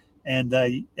 And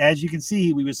as you can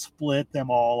see, we would split them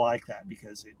all like that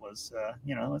because it was,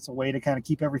 it's a way to kind of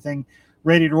keep everything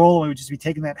ready to roll. We would just be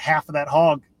taking that half of that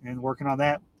hog and working on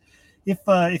that.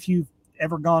 If you've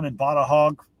ever gone and bought a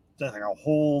hog, like a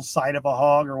whole side of a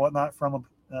hog or whatnot from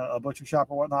a butcher shop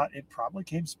or whatnot, it probably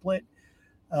came split.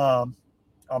 On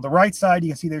the right side, you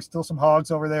can see there's still some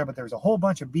hogs over there, but there's a whole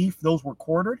bunch of beef. Those were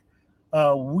quartered.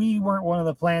 We weren't one of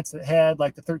the plants that had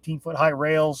like the 13-foot high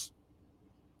rails.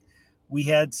 We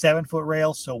had 7-foot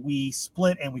rails, so we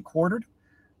split and we quartered.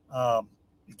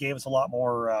 It gave us a lot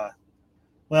more.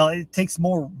 It takes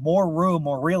more room,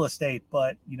 more real estate,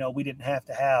 but we didn't have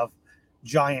to have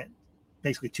giant,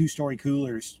 basically 2-story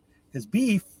coolers because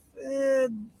beef, a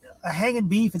hanging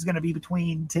beef is going to be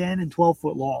between 10 and 12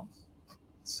 foot long.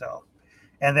 So,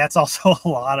 and that's also a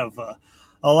lot of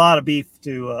beef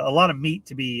a lot of meat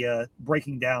to be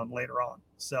breaking down later on.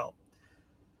 So.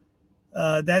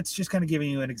 That's just kind of giving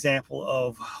you an example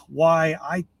of why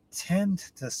I tend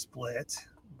to split,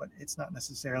 but it's not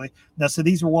necessarily. Now, so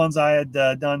these were ones I had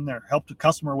done or helped a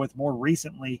customer with more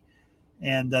recently,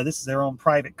 and this is their own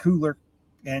private cooler.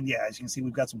 And yeah, as you can see,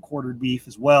 we've got some quartered beef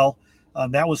as well.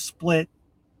 That was split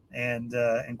and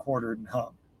quartered and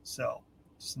hung. So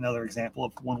just another example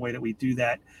of one way that we do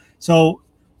that. So,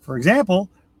 for example,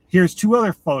 here's 2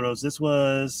 other photos. This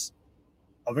was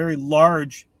a very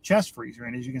large chest freezer.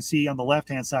 And as you can see on the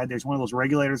left-hand side, there's one of those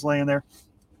regulators laying there.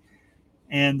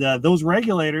 And those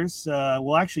regulators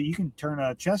you can turn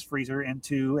a chest freezer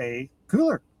into a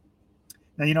cooler.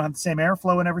 Now, you don't have the same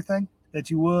airflow and everything that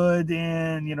you would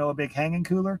in, a big hanging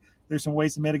cooler. There's some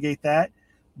ways to mitigate that.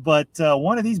 But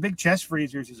one of these big chest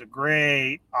freezers is a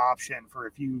great option for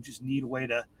if you just need a way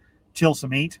to chill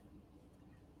some meat.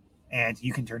 And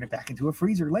you can turn it back into a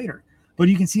freezer later. But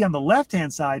you can see on the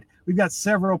left-hand side, we've got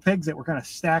several pigs that were kind of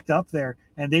stacked up there,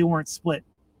 and they weren't split.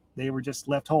 They were just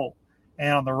left whole.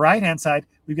 And on the right-hand side,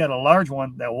 we've got a large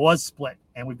one that was split.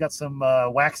 And we've got some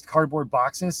waxed cardboard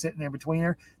boxes sitting in between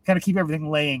there, kind of keep everything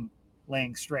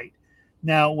laying straight.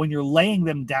 Now, when you're laying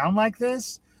them down like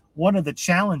this, one of the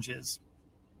challenges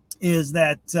is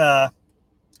that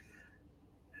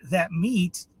that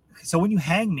meat, so when you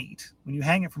hang meat, when you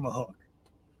hang it from a hook,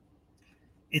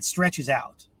 it stretches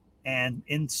out. And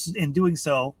in doing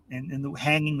so, in the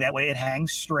hanging that way, it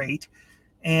hangs straight.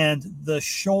 And the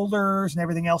shoulders and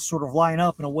everything else sort of line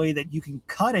up in a way that you can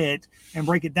cut it and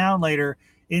break it down later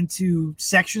into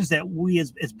sections that we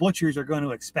as butchers are going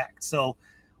to expect. So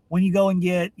when you go and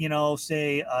get,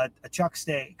 say a chuck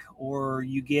steak, or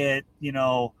you get,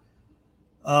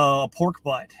 a pork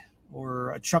butt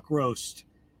or a chuck roast,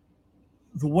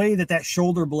 the way that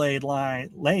shoulder blade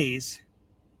lays,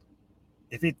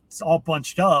 if it's all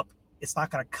bunched up, it's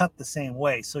not going to cut the same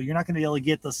way. So you're not going to be able to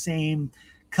get the same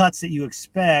cuts that you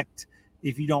expect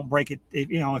if you don't break it, if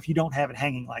you don't have it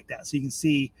hanging like that. So you can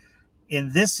see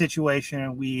in this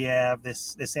situation, we have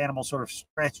this animal sort of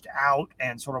stretched out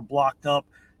and sort of blocked up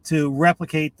to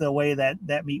replicate the way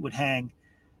that meat would hang,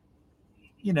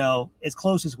 as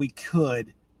close as we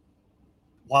could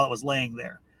while it was laying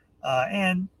there.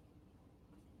 And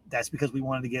that's because we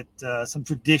wanted to get some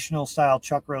traditional style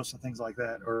chuck roasts and things like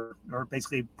that, or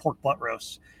basically pork butt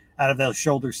roasts out of those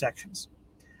shoulder sections.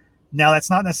 Now, that's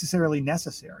not necessarily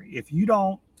necessary. If you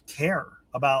don't care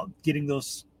about getting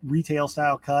those retail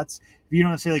style cuts, if you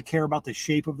don't necessarily care about the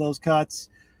shape of those cuts,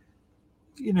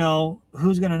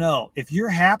 who's going to know? If you're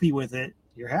happy with it,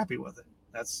 you're happy with it.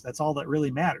 That's all that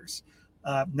really matters.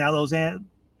 Now, those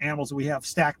animals that we have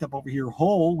stacked up over here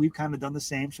whole, we've kind of done the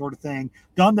same sort of thing,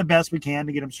 done the best we can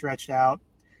to get them stretched out.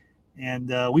 And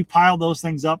we piled those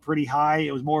things up pretty high.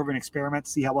 It was more of an experiment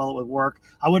to see how well it would work.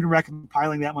 I wouldn't recommend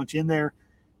piling that much in there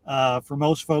for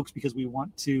most folks, because we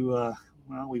want to,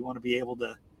 be able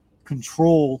to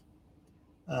control,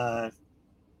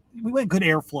 we want good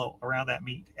airflow around that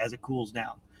meat as it cools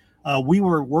down. We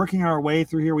were working our way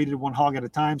through here. We did one hog at a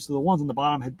time. So the ones on the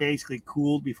bottom had basically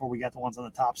cooled before we got the ones on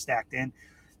the top stacked in.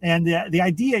 And the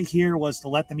idea here was to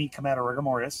let the meat come out of rigor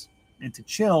mortis and to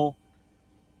chill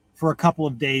for a couple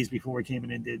of days before we came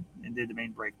in and did the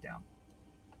main breakdown.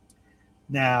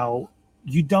 Now,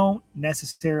 you don't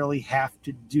necessarily have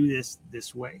to do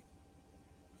this way.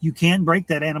 You can break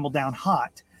that animal down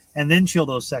hot and then chill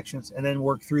those sections and then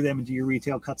work through them into your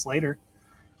retail cuts later.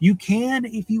 You can,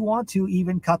 if you want to,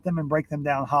 even cut them and break them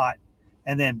down hot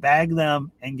and then bag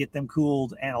them and get them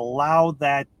cooled and allow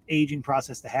that aging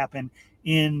process to happen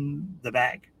in the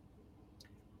bag.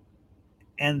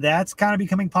 And that's kind of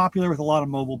becoming popular with a lot of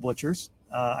mobile butchers.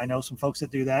 I know some folks that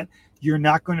do that. You're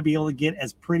not going to be able to get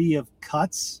as pretty of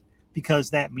cuts because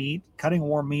that meat, cutting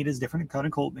warm meat is different than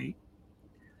cutting cold meat.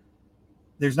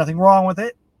 There's nothing wrong with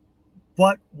it.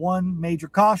 But one major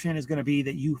caution is going to be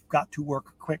that you've got to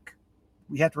work quick.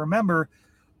 We have to remember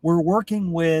we're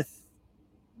working with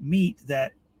meat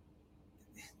that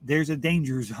there's a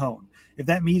danger zone. If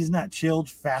that meat is not chilled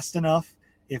fast enough,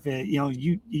 if it,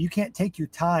 you can't take your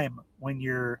time when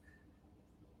you're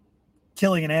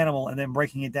killing an animal and then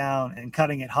breaking it down and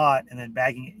cutting it hot and then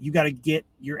bagging it. You got to get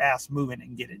your ass moving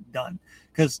and get it done,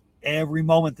 because every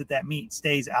moment that meat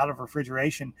stays out of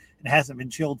refrigeration and hasn't been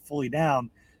chilled fully down,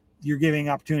 you're giving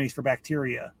opportunities for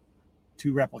bacteria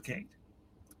to replicate.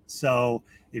 So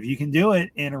if you can do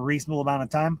it in a reasonable amount of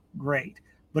time, great.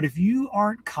 But if you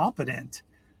aren't competent,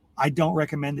 I don't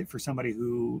recommend it for somebody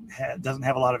who doesn't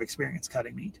have a lot of experience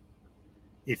cutting meat.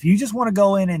 If you just want to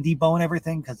go in and debone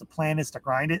everything because the plan is to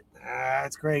grind it,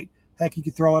 that's great. Heck, you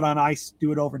could throw it on ice,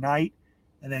 do it overnight,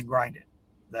 and then grind it.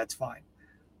 That's fine.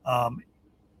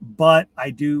 But I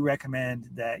do recommend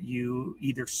that you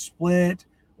either split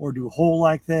or do whole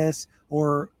like this,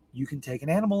 or you can take an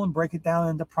animal and break it down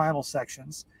into primal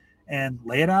sections and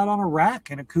lay it out on a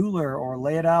rack in a cooler, or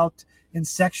lay it out in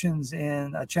sections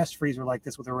in a chest freezer like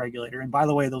this with a regulator. And by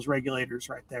the way, those regulators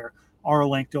right there are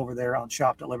linked over there on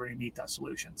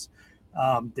shop.libertymeat.solutions.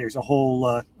 There's a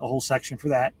whole section for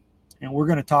that. And we're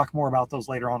going to talk more about those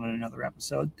later on in another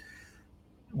episode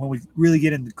when we really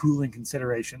get into cooling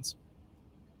considerations.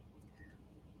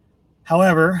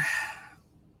 However,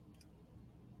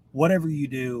 whatever you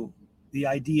do, the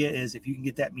idea is if you can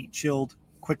get that meat chilled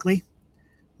quickly,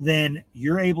 then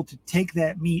you're able to take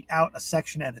that meat out a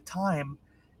section at a time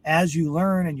as you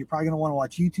learn. And you're probably going to want to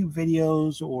watch YouTube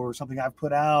videos or something I've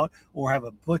put out, or have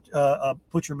a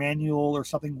butcher manual or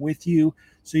something with you,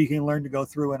 so you can learn to go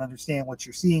through and understand what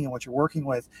you're seeing and what you're working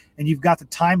with. And you've got the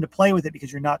time to play with it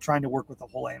because you're not trying to work with the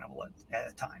whole animal at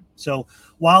a time. So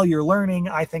while you're learning,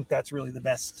 I think that's really the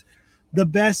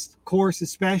best course,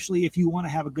 especially if you want to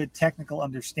have a good technical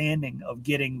understanding of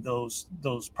getting those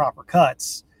proper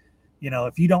cuts.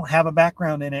 If you don't have a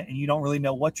background in it and you don't really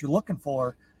know what you're looking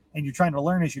for and you're trying to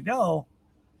learn as you go,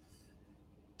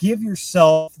 give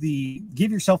yourself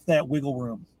that wiggle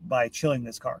room by chilling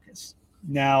this carcass.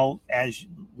 Now, as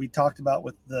we talked about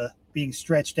with the being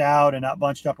stretched out and not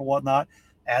bunched up or whatnot,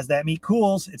 as that meat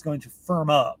cools, it's going to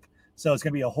firm up. So it's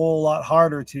going to be a whole lot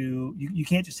harder you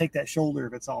can't just take that shoulder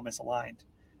if it's all misaligned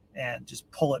and just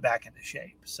pull it back into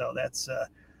shape. So that's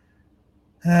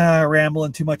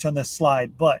rambling too much on this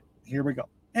slide, but here we go.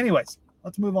 Anyways,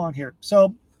 let's move on here.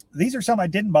 So these are some I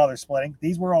didn't bother splitting.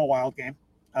 These were all wild game.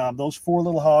 Those 4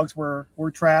 little hogs were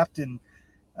trapped and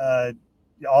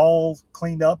all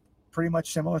cleaned up, pretty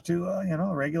much similar to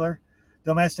a regular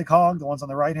domestic hog, the ones on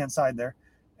the right hand side there.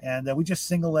 And we just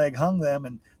single leg hung them.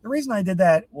 And the reason I did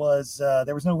that was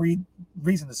there was no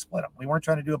reason to split them. We weren't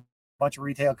trying to do a bunch of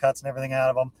retail cuts and everything out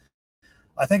of them.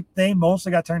 I think they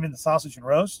mostly got turned into sausage and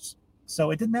roasts,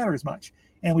 so it didn't matter as much.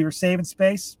 And we were saving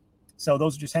space, so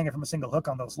those are just hanging from a single hook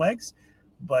on those legs.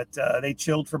 But they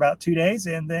chilled for about 2 days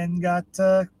and then got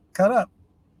cut up.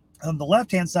 On the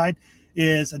left-hand side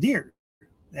is a deer.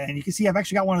 And you can see I've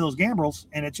actually got one of those gambrels,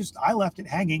 and I left it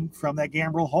hanging from that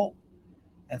gambrel hole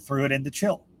and threw it into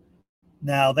chill.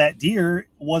 Now, that deer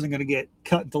wasn't going to get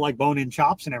cut into like bone-in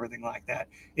chops and everything like that.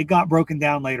 It got broken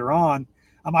down later on.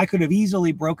 I could have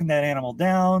easily broken that animal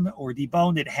down or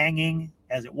deboned it hanging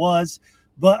as it was,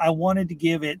 but I wanted to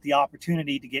give it the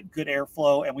opportunity to get good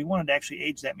airflow, and we wanted to actually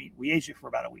age that meat. We aged it for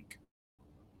about a week.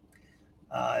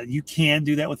 You can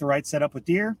do that with the right setup with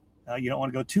deer. You don't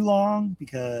want to go too long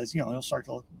because, it'll start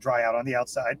to dry out on the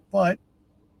outside, but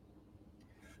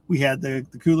we had the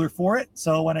cooler for it,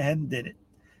 so I went ahead and did it.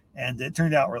 And it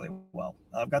turned out really well.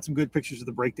 I've got some good pictures of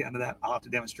the breakdown of that I'll have to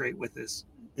demonstrate with this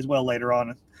as well later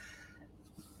on.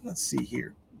 Let's see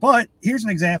here. But here's an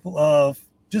example of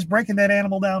just breaking that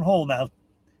animal down whole. Now,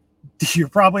 you're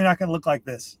probably not going to look like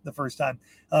this the first time.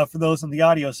 For those on the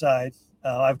audio side,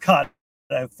 I've got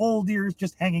a full deer's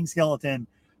just hanging skeleton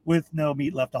with no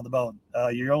meat left on the bone.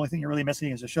 Your only thing you're really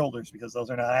missing is the shoulders, because those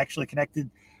are not actually connected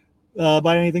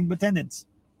by anything but tendons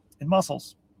and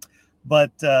muscles.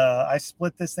 But I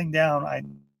split this thing down.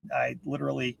 I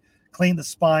literally cleaned the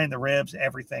spine, the ribs,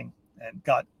 everything, and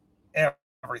got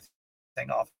everything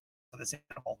off of this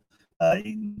animal.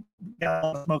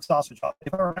 Got a smoked sausage off.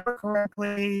 If I remember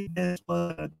correctly, this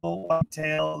was a bull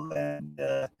whitetail, and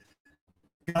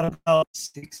got about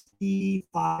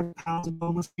 65 pounds of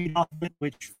boneless meat off of it,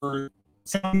 which for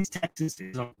Southeast Texas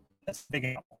that's a big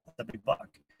animal. That's a big buck.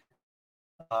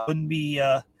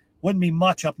 Wouldn't be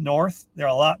much up north. They're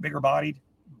a lot bigger bodied,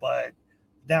 but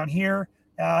down here,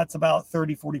 it's about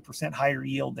 30-40% higher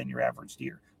yield than your average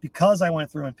deer, because I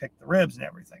went through and picked the ribs and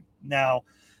everything. Now,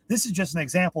 this is just an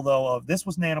example, though, of this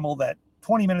was an animal that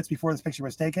 20 minutes before this picture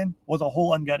was taken was a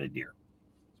whole ungutted deer.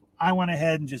 I went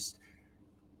ahead and just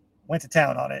went to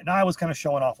town on it, and I was kind of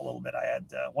showing off a little bit. I had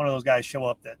one of those guys show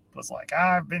up that was like,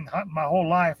 I've been hunting my whole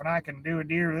life, and I can do a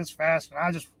deer this fast,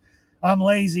 and I'm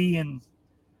lazy, and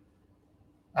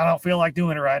I don't feel like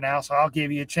doing it right now, so I'll give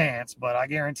you a chance, but I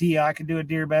guarantee you I can do a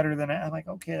deer better than that. I'm like,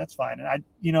 okay, that's fine.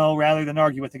 And rather than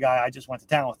argue with the guy, I just went to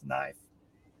town with the knife.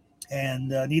 And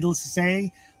needless to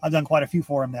say, I've done quite a few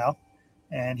for him now,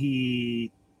 and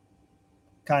he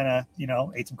kind of,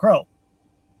 ate some crow.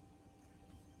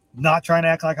 Not trying to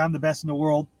act like I'm the best in the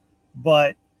world,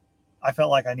 but I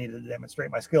felt like I needed to demonstrate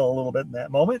my skill a little bit in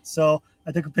that moment. So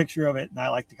I took a picture of it, and I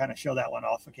like to kind of show that one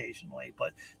off occasionally.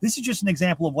 But this is just an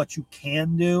example of what you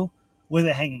can do with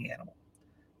a hanging animal.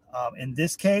 In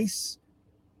this case,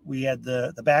 we had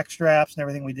the back straps and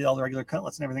everything. We did all the regular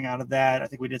cutlets and everything out of that. I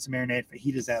think we did some marinated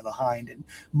fajitas out of the hind. And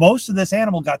most of this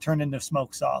animal got turned into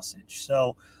smoked sausage.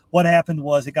 So what happened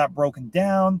was it got broken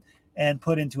down and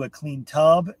put into a clean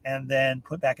tub and then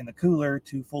put back in the cooler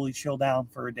to fully chill down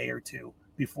for a day or two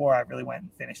before I really went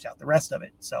and finished out the rest of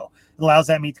it. So it allows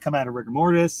that meat to come out of rigor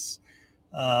mortis,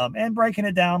 and breaking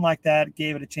it down like that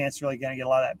gave it a chance to really get a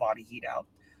lot of that body heat out.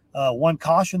 One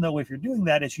caution, though, if you're doing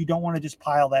that, is you don't want to just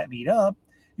pile that meat up.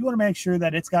 You want to make sure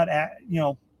that it's got,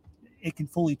 it can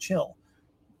fully chill.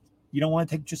 You don't want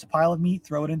to take just a pile of meat,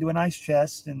 throw it into an ice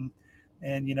chest and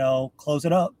close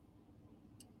it up.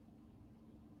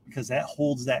 because that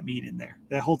holds that meat in there.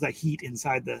 That holds that heat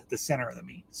inside the center of the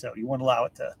meat. So you want to allow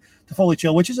it to fully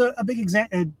chill, which is a big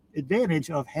advantage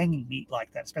of hanging meat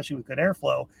like that, especially with good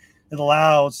airflow. It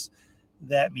allows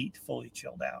that meat to fully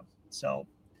chill down. So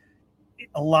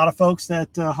a lot of folks that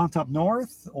hunt up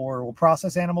north or will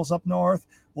process animals up north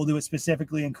will do it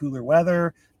specifically in cooler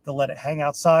weather. They'll let it hang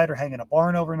outside or hang in a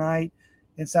barn overnight.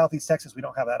 In Southeast Texas, we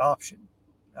don't have that option.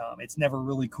 It's never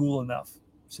really cool enough.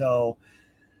 So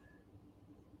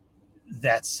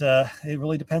that's it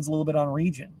really depends a little bit on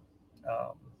region.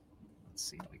 Let's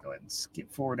see. Let me go ahead and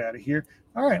skip forward out of here.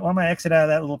 All right. Well, I'm going to exit out of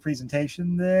that little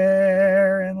presentation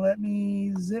there and let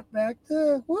me zip back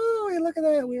to, woo, look at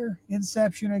that. We're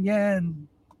Inception again.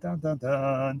 Dun, dun,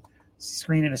 dun.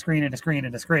 Screen and a screen and a screen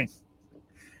and a screen.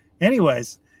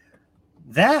 Anyways,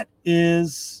 that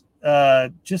is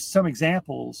just some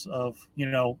examples of,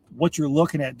 what you're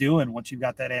looking at doing once you've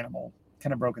got that animal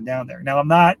kind of broken down there. Now, I'm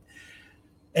not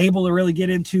able to really get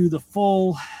into the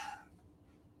full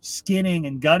skinning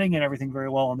and gutting and everything very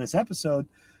well on this episode,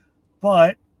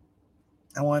 but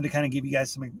I wanted to kind of give you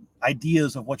guys some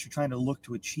ideas of what you're trying to look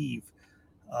to achieve,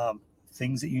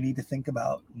 things that you need to think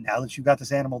about now that you've got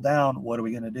this animal down. What are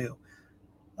we going to do?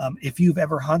 If you've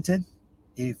ever hunted,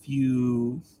 if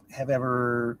you have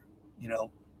ever,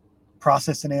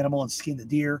 processed an animal and skinned a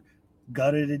deer,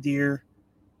 gutted a deer,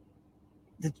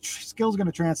 the skill's going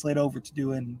to translate over to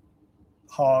doing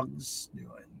hogs, doing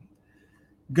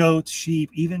goats,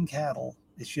 sheep, even cattle.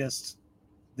 It's just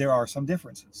there are some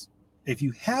differences. If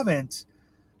you haven't,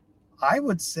 I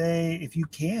would say if you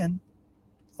can,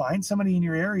 find somebody in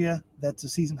your area that's a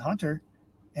seasoned hunter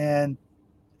and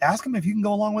ask them if you can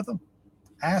go along with them.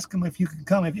 Ask them if you can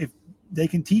come, if they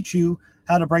can teach you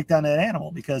how to break down that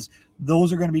animal, because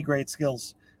those are going to be great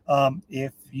skills.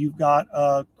 If you've got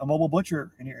a mobile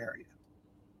butcher in your area,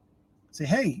 say,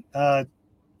 hey,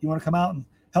 you want to come out and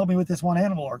help me with this one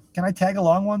animal, or can I tag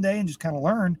along one day and just kind of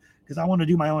learn, because I want to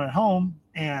do my own at home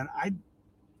and I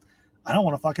don't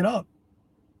want to fuck it up.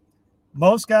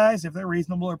 Most guys, if they're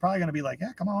reasonable, are probably going to be like,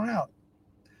 yeah, come on out.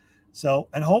 So,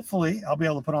 and hopefully I'll be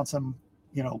able to put on some,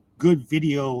 good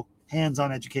video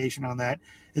hands-on education on that,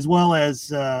 as well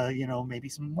as, maybe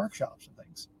some workshops and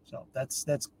things. So that's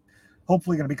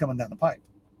hopefully going to be coming down the pipe.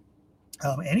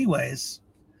 Anyways,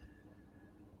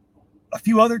 a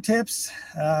few other tips.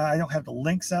 I don't have the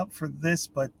links out for this,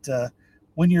 but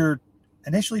when you're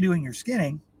initially doing your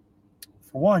skinning,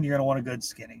 for one, you're going to want a good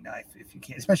skinning knife if you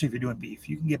can, especially if you're doing beef.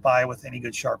 You can get by with any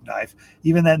good sharp knife.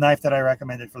 Even that knife that I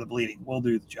recommended for the bleeding will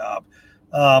do the job.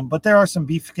 But there are some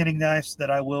beef skinning knives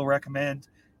that I will recommend,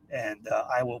 and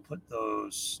I will put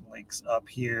those links up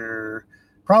here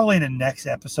probably in the next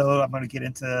episode. I'm going to get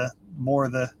into more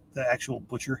of the actual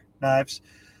butcher knives.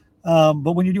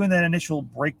 But when you're doing that initial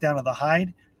breakdown of the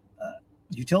hide,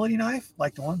 utility knife,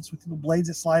 like the ones with the blades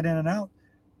that slide in and out,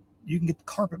 you can get the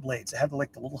carpet blades that have the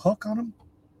little hook on them,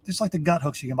 just like the gut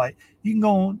hooks you can buy. You can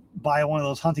go buy one of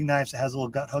those hunting knives that has a little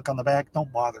gut hook on the back.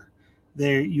 Don't bother.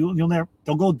 You'll never,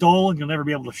 they'll go dull and you'll never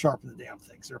be able to sharpen the damn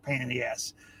things. They're a pain in the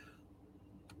ass.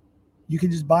 You can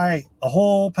just buy a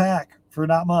whole pack for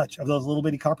not much of those little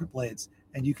bitty carpet blades,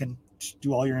 and you can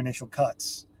do all your initial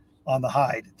cuts on the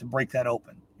hide to break that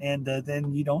open. And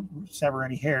then you don't sever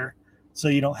any hair, so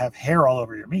you don't have hair all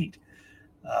over your meat.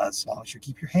 As long as you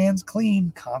keep your hands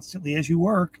clean constantly as you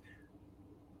work,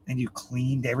 and you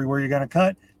cleaned everywhere you're going to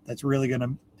cut, that's really going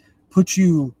to put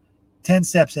you 10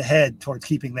 steps ahead towards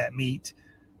keeping that meat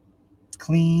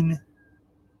clean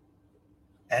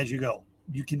as you go.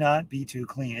 You cannot be too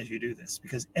clean as you do this,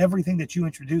 because everything that you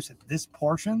introduce at this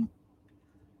portion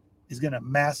is going to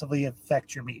massively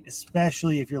affect your meat,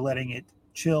 especially if you're letting it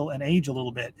chill and age a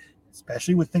little bit,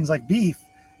 especially with things like beef.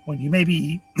 When you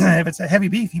maybe, if it's a heavy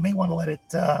beef, you may want to let it,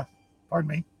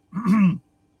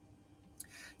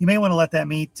 you may want to let that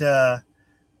meat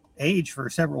age for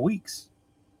several weeks.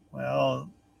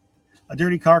 Well, a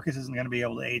dirty carcass isn't going to be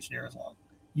able to age near as long.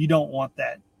 You don't want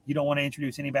that. You don't want to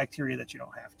introduce any bacteria that you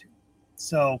don't have to.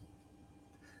 So,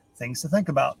 things to think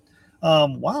about.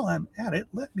 While I'm at it,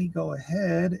 let me go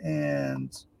ahead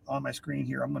and on my screen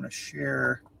here, I'm going to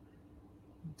share.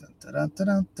 Dun, dun, dun, dun,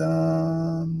 dun,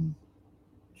 dun.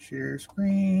 Share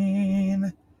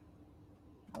screen.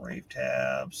 Brave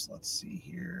tabs. Let's see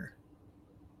here.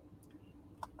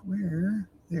 There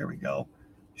we go.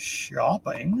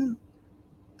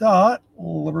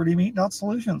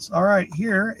 Shopping.libertymeat.solutions. All right,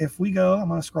 here, if we go, I'm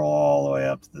going to scroll all the way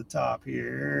up to the top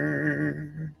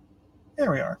here.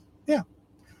 There we are. Yeah.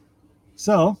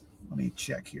 So let me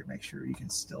check here, make sure you can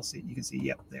still see. You can see,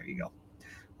 yep, there you go.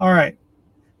 All right.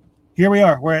 Here we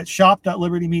are. We're at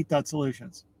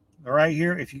shop.libertymeat.solutions. right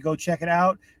here. If you go check it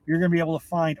out, you're going to be able to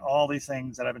find all these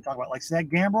things that I've been talking about. Like, see that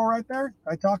gambrel right there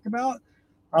I talked about?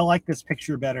 I like this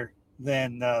picture better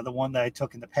than the one that I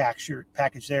took in the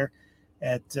package there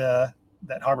at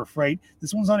that Harbor Freight.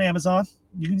 This one's on Amazon.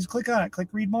 You can just click on it. Click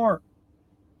read more.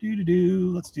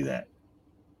 Let's do that.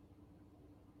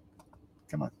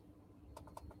 Come on.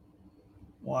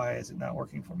 Why is it not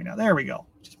working for me now? There we go.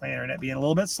 Just my internet being a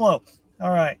little bit slow. All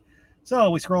right.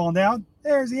 So we scrolling down.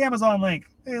 There's the Amazon link.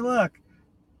 Hey, look.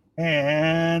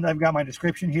 And I've got my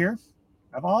description here.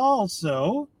 I've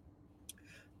also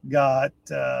got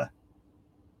a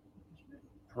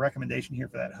recommendation here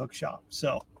for that hook shop.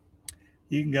 So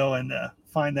you can go and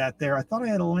find that there. I thought I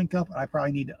had a link up. I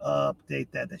probably need to update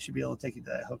that. That should be able to take you to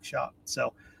that hook shop.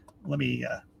 So let me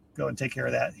go and take care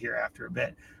of that here after a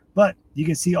bit. But you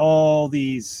can see all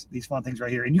these fun things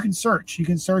right here. And you can search. You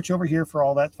can search over here for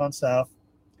all that fun stuff.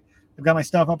 I've got my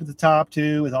stuff up at the top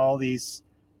too with all these,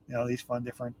 these fun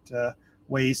different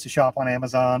ways to shop on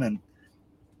Amazon. And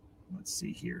let's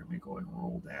see here. Let me go and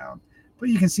roll down. But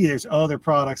you can see there's other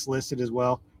products listed as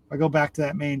well. If I go back to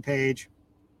that main page,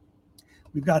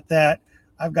 we've got that.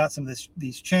 I've got some of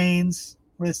these chains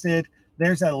listed.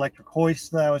 There's that electric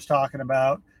hoist that I was talking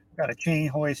about. I've got a chain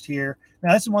hoist here.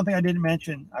 Now, this is one thing I didn't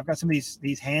mention. I've got some of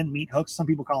these hand meat hooks. Some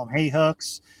people call them hay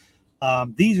hooks.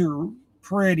 These are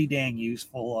pretty dang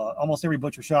useful. Almost every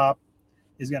butcher shop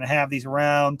is going to have these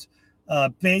around.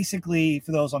 Basically,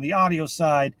 for those on the audio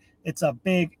side, it's a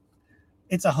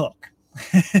hook.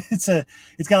 it's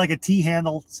got like a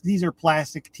T-handle. These are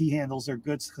plastic T-handles. They're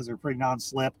good because they're pretty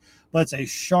non-slip, but it's a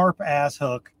sharp ass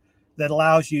hook that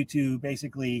allows you to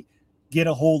basically get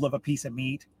a hold of a piece of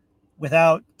meat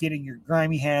without getting your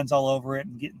grimy hands all over it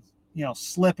and getting,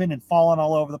 slipping and falling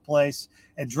all over the place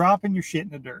and dropping your shit in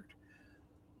the dirt.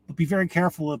 But be very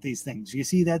careful with these things. You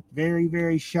see that very,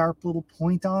 very sharp little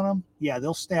point on them? Yeah,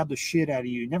 they'll stab the shit out of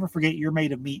you. Never forget you're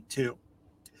made of meat too.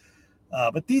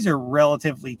 But these are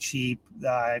relatively cheap.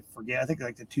 I forget. I think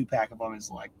like the 2-pack of them is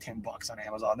like $10 on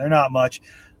Amazon. They're not much.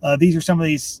 These are some of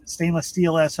these stainless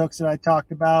steel S hooks that I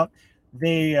talked about.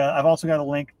 I've also got a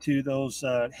link to those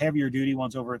heavier duty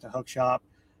ones over at the hook shop,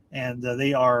 and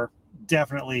they are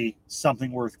definitely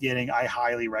something worth getting. I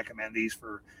highly recommend these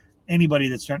for anybody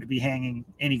that's trying to be hanging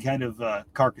any kind of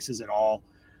carcasses at all.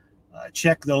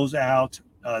 Check those out.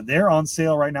 They're on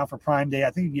sale right now for Prime Day.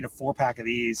 I think you get a 4-pack of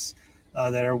these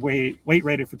that are weight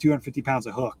rated for 250 pounds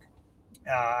of hook.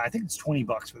 I think it's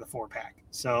 $20 for the 4-pack.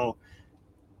 So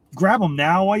grab them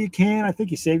now while you can. I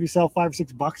think you save yourself $5 or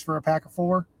 $6 for a pack of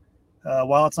 4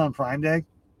 while it's on Prime Day.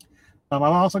 I've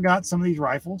also got some of these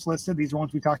rifles listed. These are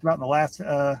ones we talked about in the last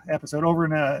episode, over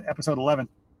in episode 11.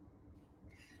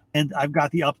 And I've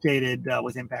got the updated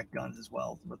with impact guns as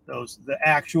well, with the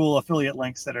actual affiliate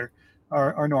links that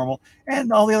are normal,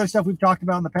 and all the other stuff we've talked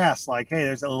about in the past. Like, hey,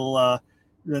 there's a little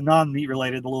the non-meat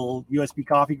related, the little USB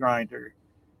coffee grinder.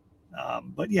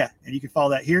 But yeah, and you can follow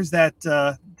that. Here's that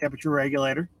temperature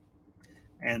regulator,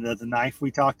 and the knife we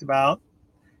talked about,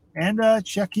 and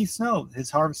check Keith Snow,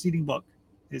 his harvest eating book,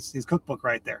 his cookbook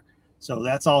right there. So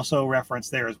that's also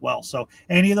referenced there as well. So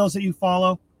any of those that you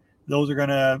follow, those are going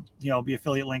to, be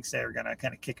affiliate links that are going to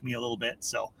kind of kick me a little bit.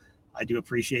 So I do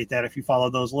appreciate that if you follow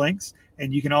those links.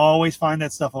 And you can always find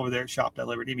that stuff over there at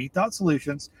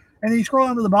shop.libertymeat.solutions. And then you scroll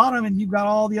down to the bottom and you've got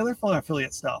all the other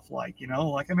affiliate stuff, like,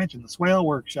 like I mentioned, the Swale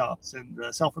Workshops and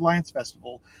the Self-Reliance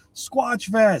Festival,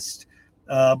 Squatch Fest.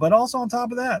 But also on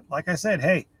top of that, like I said,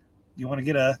 hey, you want to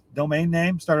get a domain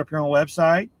name, start up your own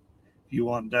website. If you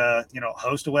want to,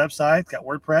 host a website, got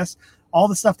WordPress, all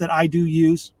the stuff that I do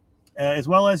use. As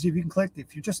well as if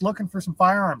you're just looking for some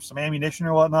firearms, some ammunition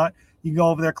or whatnot, you can go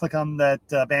over there, click on that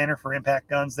banner for Impact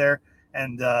Guns there,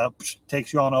 and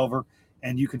takes you on over,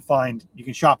 and you can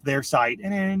shop their site.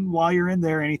 And then while you're in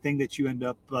there, anything that you end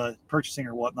up purchasing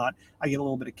or whatnot, I get a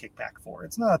little bit of kickback for.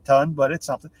 It's not a ton, but it's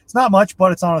something. It's not much,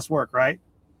 but it's honest work, right?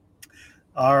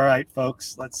 All right,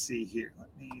 folks, let's see here. Let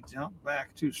me jump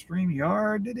back to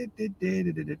StreamYard.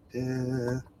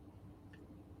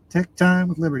 Tech Time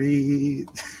with Liberty.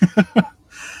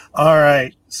 All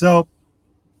right. So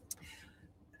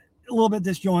a little bit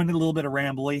disjointed, a little bit of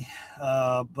rambly,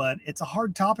 but it's a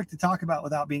hard topic to talk about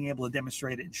without being able to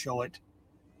demonstrate it and show it,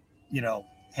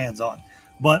 hands-on.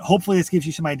 But hopefully this gives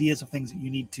you some ideas of things that you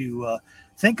need to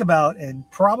think about and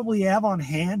probably have on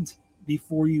hand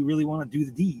before you really want to do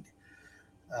the deed.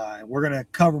 We're going to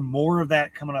cover more of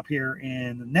that coming up here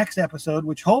in the next episode,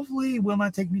 which hopefully will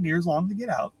not take me near as long to get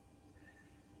out.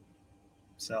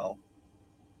 So,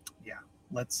 yeah,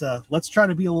 let's try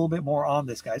to be a little bit more on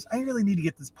this, guys. I really need to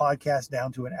get this podcast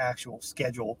down to an actual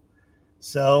schedule.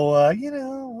 So,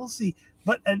 we'll see.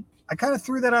 But I kind of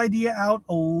threw that idea out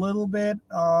a little bit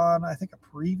on, I think, a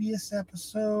previous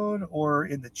episode or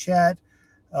in the chat.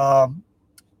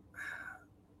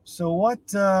 So what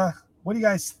do you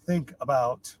guys think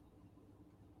about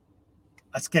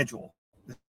a schedule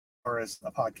as far as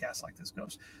a podcast like this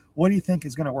goes? What do you think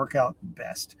is going to work out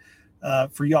best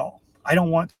for y'all? I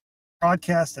don't want to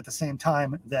broadcast at the same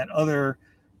time that other,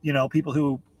 people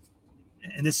who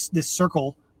in this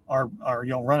circle are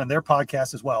running their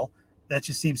podcast as well. That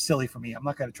just seems silly for me. I'm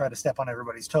not going to try to step on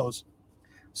everybody's toes.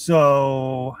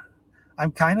 So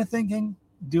I'm kind of thinking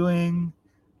doing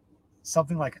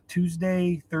something like a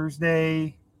Tuesday,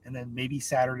 Thursday, and then maybe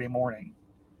Saturday morning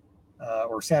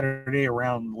or Saturday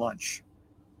around lunch.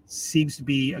 Seems to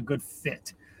be a good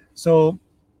fit. So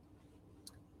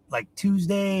like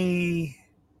Tuesday,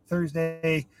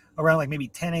 Thursday, around like maybe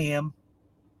 10 a.m.,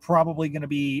 probably going to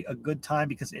be a good time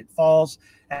because it falls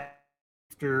after,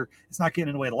 it's not getting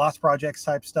in the way of the Lost Projects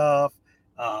type stuff.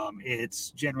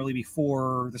 It's generally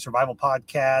before the Survival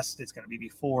Podcast. It's going to be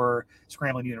before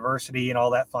Scrambling University and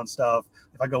all that fun stuff.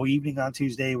 If I go evening on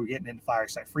Tuesday, we're getting into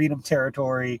Fireside Freedom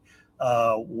territory.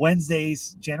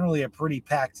 Wednesday's generally a pretty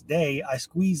packed day. I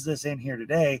squeezed this in here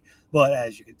today, but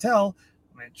as you can tell,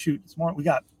 this morning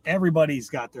everybody's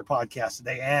got their podcast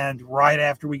today. And right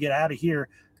after we get out of here,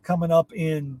 coming up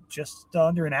in just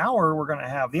under an hour, we're going to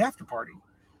have the after party.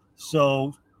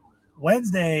 So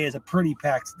Wednesday is a pretty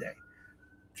packed day.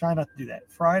 Try not to do that.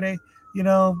 Friday,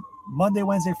 Monday,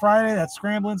 Wednesday, Friday, that's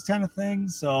scramblings kind of thing.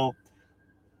 So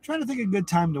trying to think of a good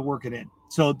time to work it in.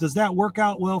 So does that work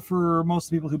out well for most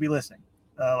people who be listening?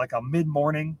 Like a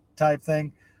mid-morning type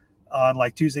thing on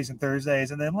like Tuesdays and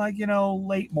Thursdays, and then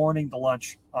late morning to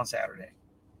lunch on Saturday.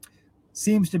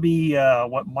 Seems to be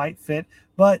what might fit,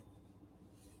 but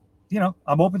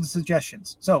I'm open to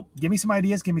suggestions. So give me some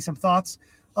ideas, give me some thoughts.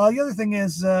 The other thing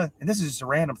is, and this is just a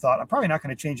random thought, I'm probably not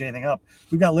going to change anything up.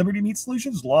 We've got Liberty Meat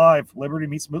Solutions live, Liberty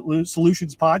Meat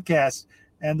Solutions podcast,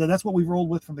 and that's what we've rolled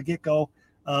with from the get-go.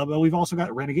 But we've also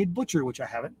got Renegade Butcher, which I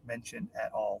haven't mentioned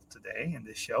at all today in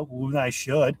this show. Ooh, I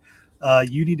should.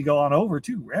 You need to go on over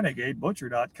to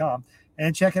renegadebutcher.com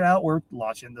and check it out. We're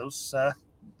launching those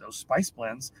spice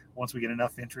blends once we get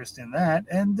enough interest in that.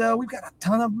 And we've got a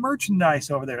ton of merchandise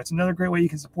over there. It's another great way you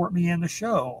can support me in the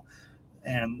show.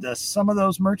 And some of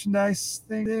those merchandise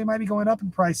things, they might be going up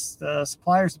in price. The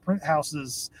suppliers, the print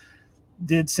houses,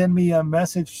 did send me a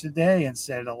message today and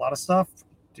said a lot of stuff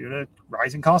due to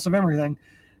rising costs of everything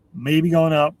may be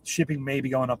going up. Shipping may be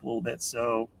going up a little bit.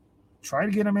 So try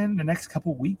to get them in the next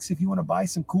couple weeks if you want to buy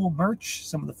some cool merch,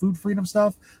 some of the food freedom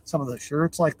stuff, some of the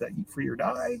shirts like the Eat Free or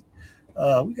Die.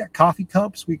 We got coffee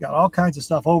cups. We got all kinds of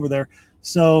stuff over there.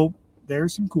 So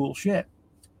there's some cool shit.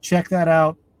 Check that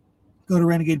out. Go to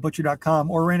renegadebutcher.com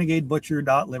or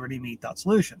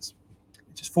renegadebutcher.libertymeat.solutions.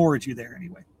 It just forwards you there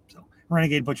anyway. So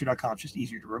renegadebutcher.com is just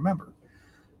easier to remember.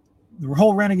 The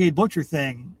whole Renegade Butcher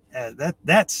thing,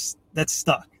 that's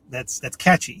stuck. That's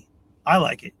catchy. I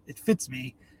like it. It fits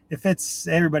me. It fits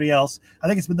everybody else. I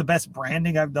think it's been the best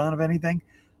branding I've done of anything.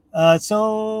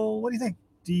 So what do you think?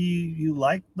 Do you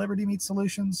like Liberty Meat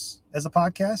Solutions as a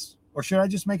podcast? Or should I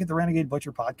just make it the Renegade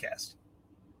Butcher podcast?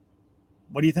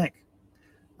 What do you think?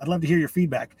 I'd love to hear your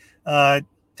feedback.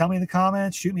 Tell me in the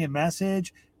comments. Shoot me a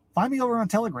message. Find me over on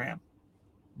Telegram.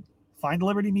 Find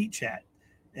Liberty Meat Chat.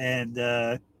 And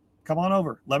come on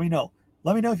over. Let me know.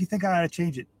 Let me know if you think I ought to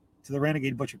change it to the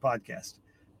Renegade Butcher podcast.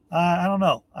 I don't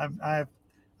know. I've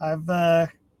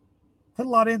put a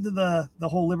lot into the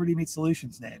whole Liberty Meat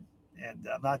Solutions name. And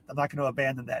I'm not going to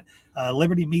abandon that.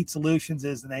 Liberty Meat Solutions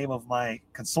is the name of my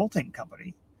consulting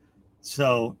company.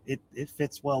 So it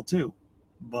fits well too.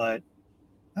 But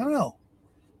I don't know.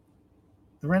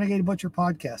 The Renegade Butcher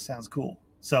podcast sounds cool.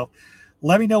 So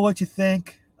let me know what you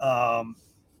think. Come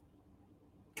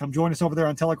join us over there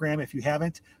on Telegram if you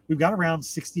haven't. We've got around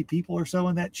 60 people or so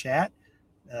in that chat.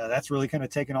 That's really kind of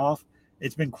taken off.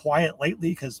 It's been quiet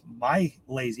lately because my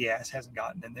lazy ass hasn't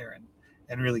gotten in there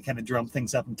and really kind of drummed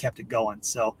things up and kept it going.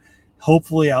 So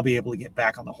hopefully I'll be able to get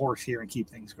back on the horse here and keep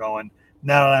things going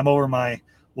now that I'm over my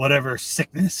whatever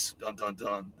sickness,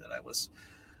 that I was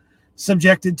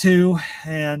subjected to.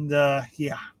 And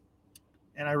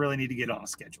and I really need to get on a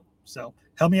schedule. So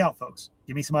help me out, folks.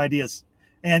 Give me some ideas.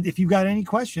 And if you've got any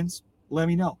questions, let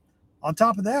me know. On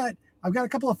top of that, I've got a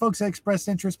couple of folks that expressed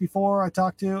interest before I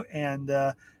talked to, and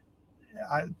I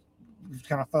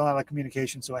kind of fell out of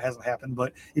communication, so it hasn't happened.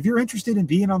 But if you're interested in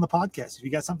being on the podcast, if you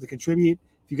got something to contribute,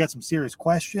 if you got some serious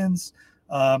questions,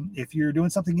 if you're doing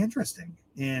something interesting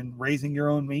in raising your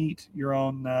own meat, your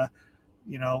own,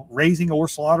 raising or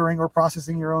slaughtering or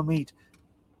processing your own meat,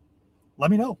 let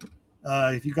me know.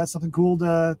 if you've got something cool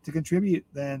to contribute,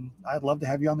 then I'd love to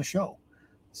have you on the show.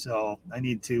 So I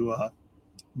need to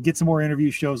get some more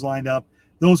interview shows lined up.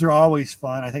 Those are always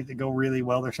fun. I think they go really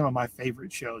well. They're some of my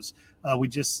favorite shows. We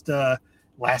just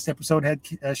last episode had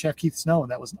Chef Keith Snow,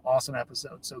 and that was an awesome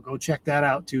episode. So go check that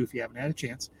out too if you haven't had a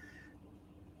chance.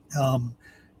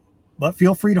 But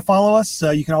feel free to follow us.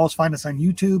 You can always find us on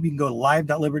YouTube. You can go to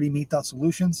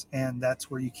live.libertymeat.solutions, and that's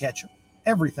where you catch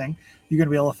everything. You're going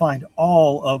to be able to find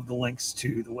all of the links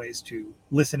to the ways to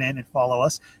listen in and follow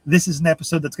us. This is an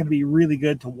episode that's going to be really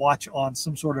good to watch on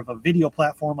some sort of a video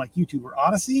platform like YouTube or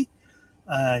Odyssey.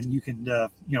 And you can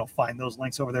find those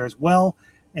links over there as well.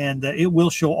 And it will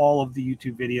show all of the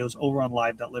YouTube videos over on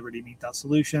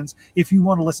live.libertymeat.solutions. If you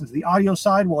want to listen to the audio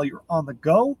side while you're on the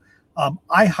go,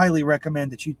 I highly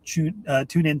recommend that you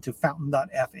tune into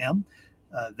fountain.fm.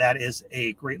 That is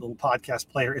a great little podcast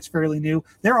player. It's fairly new.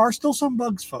 There are still some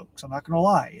bugs, folks. I'm not going to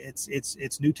lie.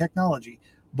 It's new technology,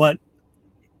 but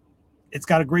it's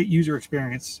got a great user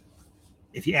experience.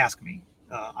 If you ask me,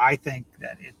 I think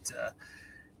that it's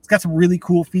got some really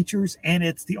cool features, and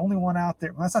it's the only one out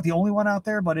there. Well, that's not the only one out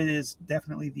there, but it is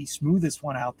definitely the smoothest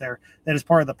one out there. That is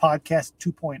part of the podcast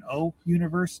 2.0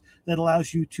 universe that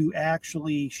allows you to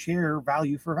actually share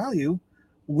value for value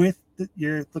with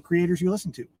the creators you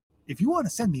listen to. If you want to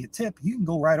send me a tip, you can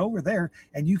go right over there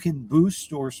and you can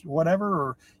boost or whatever,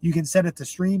 or you can set it to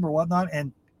stream or whatnot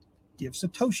and give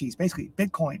Satoshis, basically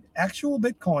Bitcoin, actual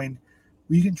Bitcoin,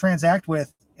 you can transact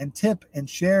with and tip and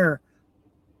share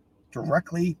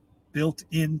directly built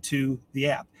into the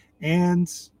app. And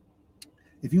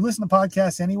if you listen to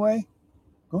podcasts anyway,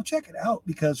 go check it out,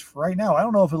 because for right now, I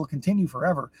don't know if it'll continue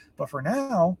forever, but for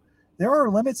now, there are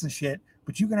limits and shit.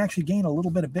 But you can actually gain a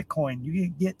little bit of Bitcoin. You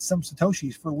can get some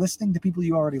Satoshis for listening to people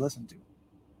you already listen to.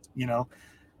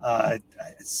 I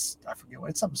forget what,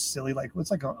 it's something silly, like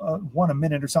it's like a one a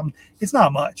minute or something. It's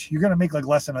not much. You're going to make like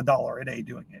less than $1 a day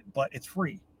doing it, but it's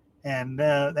free. And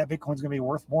that Bitcoin's going to be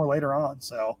worth more later on.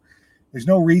 So there's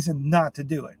no reason not to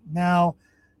do it. Now,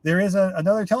 there is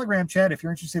another Telegram chat if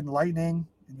you're interested in Lightning,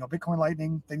 Bitcoin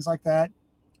Lightning, things like that.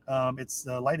 It's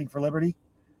Lightning for Liberty.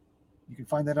 You can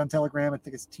find that on Telegram. I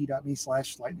think it's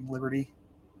t.me/lightningliberty.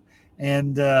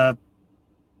 And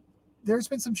there's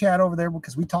been some chat over there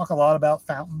because we talk a lot about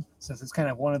Fountain, since it's kind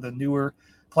of one of the newer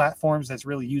platforms that's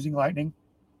really using Lightning.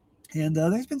 And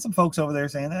there's been some folks over there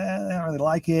saying they don't really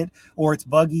like it, or it's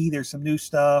buggy. There's some new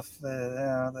stuff. They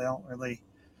don't really.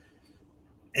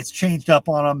 It's changed up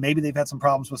on them. Maybe they've had some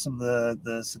problems with some of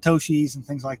the Satoshis and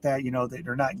things like that.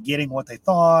 They're not getting what they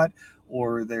thought,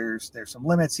 or there's some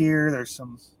limits here. There's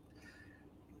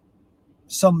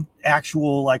some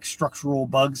actual like structural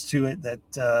bugs to it that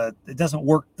it doesn't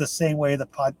work the same way the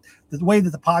way that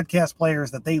the podcast players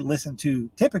that they listen to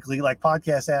typically, like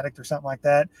Podcast Addict or something like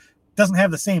that, doesn't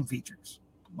have the same features.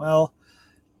 Well,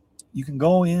 you can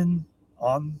go in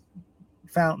on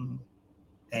Fountain,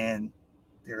 and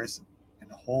there is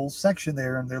a whole section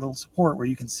there in their little support where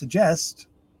you can suggest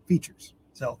features.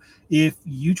 So if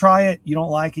you try it, you don't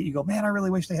like it, you go, man, I really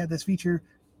wish they had this feature.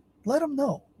 Let them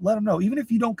know. Even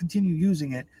if you don't continue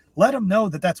using it, let them know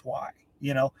that that's why.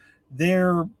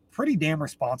 They're pretty damn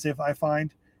responsive, I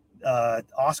find.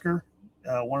 Oscar,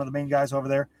 one of the main guys over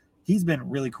there, he's been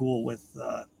really cool with,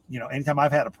 anytime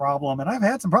I've had a problem, and I've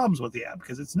had some problems with the app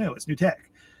because it's new tech.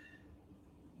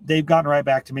 They've gotten right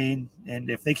back to me. And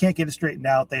if they can't get it straightened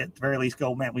out, they at the very least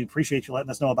go, man, we appreciate you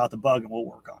letting us know about the bug and we'll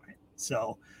work on it.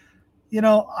 So,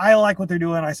 I like what they're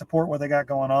doing. I support what they got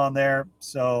going on there.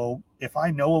 So if I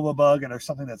know of a bug and there's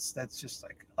something that's just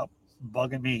like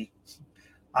bugging me,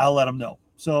 I'll let them know.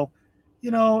 So,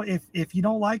 if you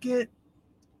don't like it,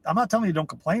 I'm not telling you don't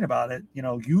complain about it.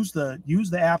 Use the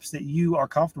apps that you are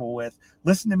comfortable with.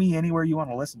 Listen to me anywhere you want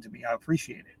to listen to me. I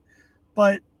appreciate it.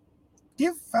 But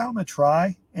give Fountain a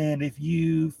try. And if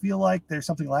you feel like there's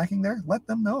something lacking there, let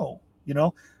them know.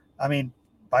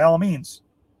 By all means,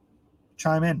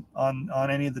 chime in on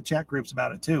any of the chat groups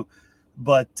about it too,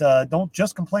 but don't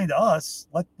just complain to us.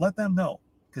 Let them know,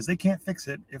 because they can't fix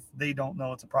it if they don't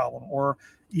know it's a problem. Or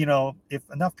if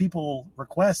enough people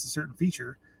request a certain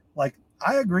feature, like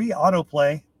I agree,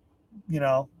 autoplay,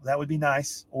 that would be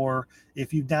nice. Or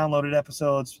if you've downloaded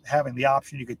episodes, having the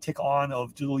option you could tick on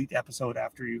of delete episode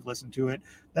after you've listened to it,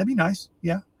 that'd be nice.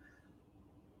 Yeah,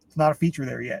 it's not a feature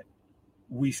there yet.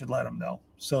 We should let them know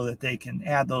so that they can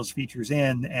add those features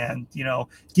in and,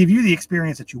 give you the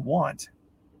experience that you want.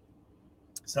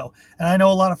 So, and I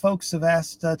know a lot of folks have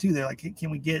asked too, they're like, hey, can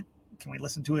we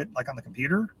listen to it like on the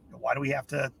computer? Why do we have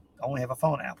to only have a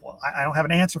phone app? Well, I don't have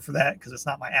an answer for that because it's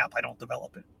not my app. I don't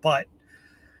develop it, but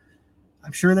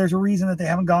I'm sure there's a reason that they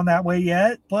haven't gone that way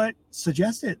yet, but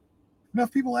suggest it.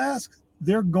 Enough people ask,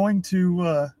 they're going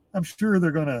to, I'm sure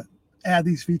they're going to add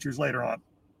these features later on.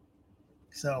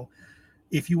 So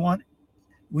if you want,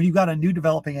 when you've got a new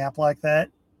developing app like that,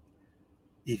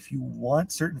 if you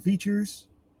want certain features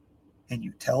and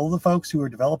you tell the folks who are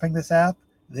developing this app,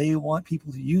 they want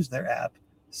people to use their app.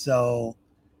 So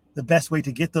the best way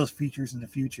to get those features in the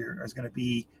future is going to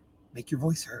be make your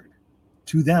voice heard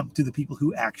to them, to the people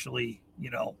who actually,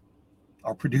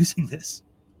 are producing this.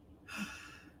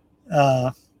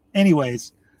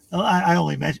 Anyways, I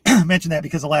only mention that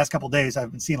because the last couple of days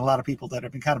I've been seeing a lot of people that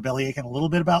have been kind of belly aching a little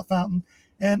bit about Fountain.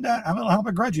 And I don't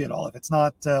begrudge you at all. If it's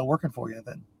not working for you,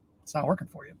 then it's not working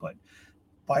for you. But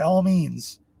by all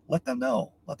means, let them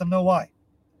know. Let them know why.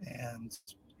 And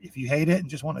if you hate it and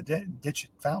just want to ditch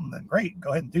Fountain, then great.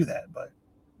 Go ahead and do that. But,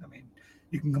 I mean,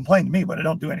 you can complain to me, but it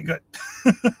don't do any good.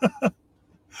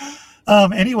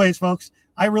 Anyways, folks,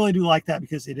 I really do like that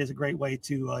because it is a great way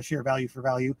to share value for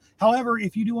value. However,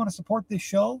 if you do want to support this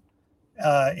show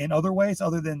in other ways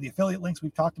other than the affiliate links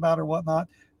we've talked about or whatnot,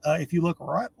 if you look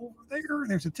right over there,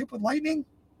 there's a tip with lightning.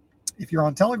 If you're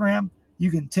on Telegram,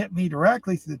 you can tip me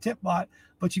directly through the tip bot,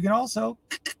 but you can also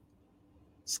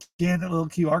scan that little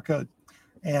QR code.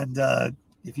 And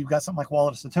if you've got something like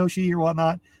Wallet of Satoshi or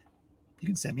whatnot, you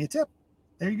can send me a tip.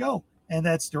 There you go. And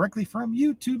that's directly from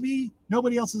you to me.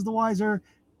 Nobody else is the wiser.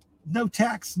 No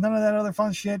tax, none of that other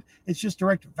fun shit. It's just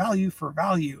direct value for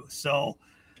value. So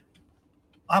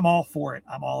I'm all for it.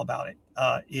 I'm all about it.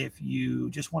 If you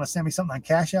just want to send me something on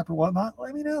Cash App or whatnot,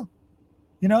 let me know.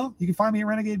 You can find me at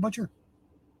Renegade Butcher.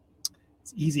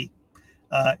 It's easy.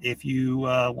 If you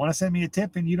want to send me a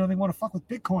tip and you don't even want to fuck with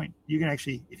Bitcoin, you can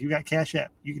actually, if you got Cash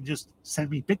App, you can just send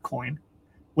me Bitcoin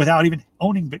without even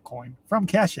owning Bitcoin from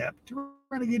Cash App to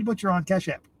Renegade Butcher on Cash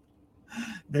App.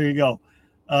 There you go.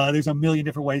 There's a million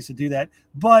different ways to do that.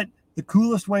 But the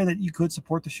coolest way that you could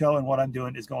support the show and what I'm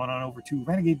doing is going on over to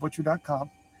renegadebutcher.com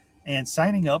and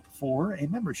signing up for a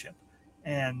membership.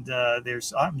 And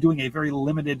I'm doing a very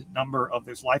limited number of,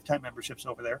 there's lifetime memberships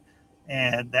over there.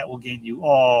 And that will gain you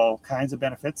all kinds of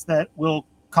benefits that will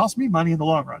cost me money in the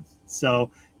long run. So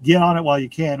get on it while you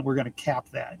can. We're going to cap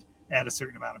that at a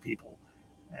certain amount of people.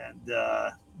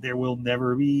 And there will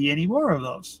never be any more of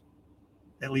those.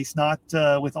 At least not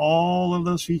with all of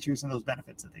those features and those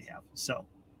benefits that they have. So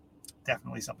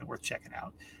definitely something worth checking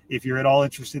out if you're at all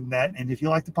interested in that. And if you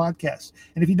like the podcast,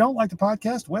 and if you don't like the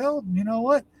podcast, well, you know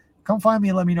what? Come find me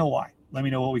and let me know why. Let me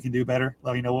know what we can do better.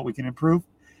 Let me know what we can improve.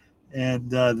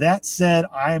 And that said,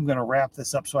 I am going to wrap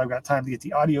this up so I've got time to get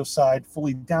the audio side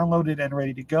fully downloaded and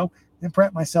ready to go, and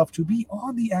prep myself to be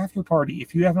on the after party.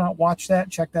 If you have not watched that,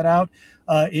 check that out.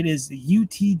 It is the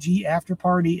UTG after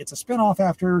party. It's a spinoff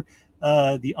after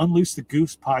the Unloose the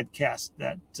Goose podcast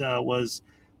that was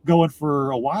going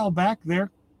for a while back there.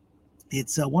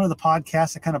 It's one of the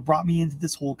podcasts that kind of brought me into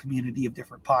this whole community of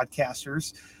different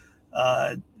podcasters.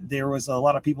 There was a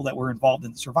lot of people that were involved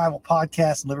in the survival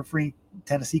podcast, Liver Free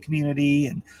Tennessee community,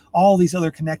 and all these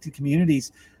other connected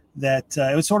communities that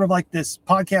it was sort of like this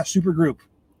podcast super group.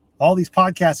 All these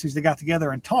podcasters that got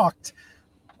together and talked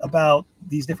about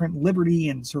these different liberty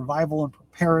and survival and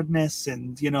preparedness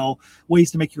and,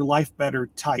 ways to make your life better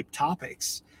type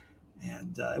topics.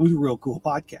 And it was a real cool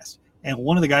podcast. And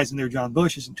one of the guys in there, John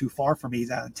Bush, isn't too far from me.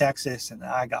 He's out in Texas. And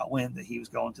I got wind that he was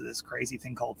going to this crazy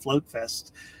thing called Float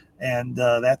Fest. And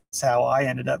that's how I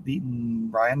ended up meeting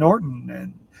Brian Norton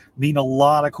and meeting a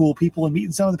lot of cool people and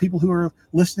meeting some of the people who are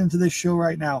listening to this show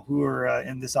right now, who are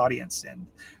in this audience and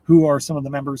who are some of the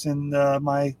members in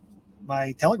my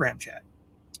Telegram chat.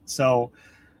 So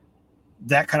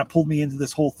that kind of pulled me into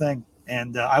this whole thing.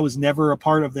 And I was never a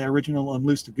part of the original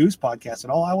Unloose the Goose podcast at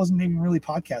all. I wasn't even really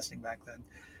podcasting back then.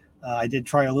 I did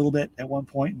try a little bit at one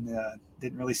point and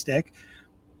didn't really stick.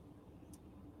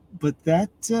 But that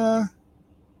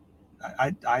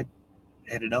I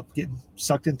ended up getting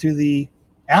sucked into the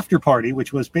after party,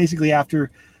 which was basically after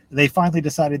they finally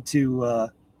decided to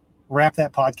wrap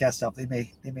that podcast up. They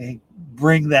may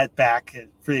bring that back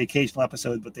for the occasional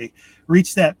episode, but they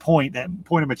reached that point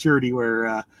of maturity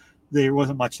where there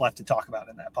wasn't much left to talk about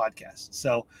in that podcast.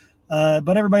 So,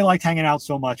 but everybody liked hanging out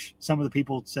so much. Some of the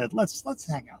people said, let's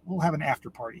hang out. We'll have an after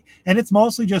party. And it's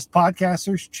mostly just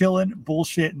podcasters chilling,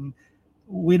 bullshitting.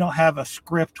 We don't have a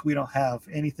script. We don't have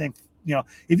anything.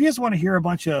 If you just want to hear a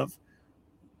bunch of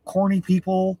corny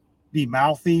people be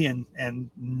mouthy and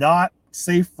not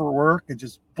safe for work and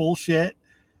just bullshit,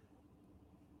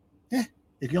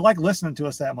 if you like listening to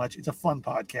us that much, it's a fun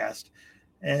podcast.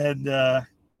 And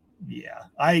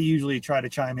I usually try to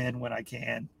chime in when I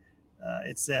can.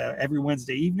 It's every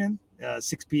Wednesday evening,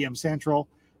 6 p.m. Central.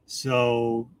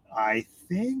 So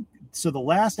the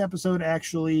last episode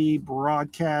actually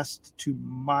broadcast to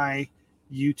my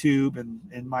YouTube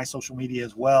and my social media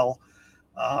as well.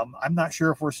 I'm not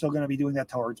sure if we're still going to be doing that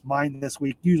towards mine this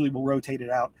week. Usually we'll rotate it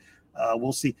out.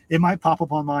 We'll see. It might pop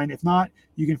up on mine. If not,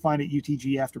 you can find it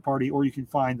UTG After Party, or you can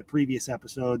find the previous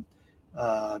episode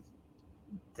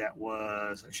that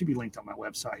was, it should be linked on my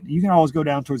website. You can always go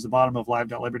down towards the bottom of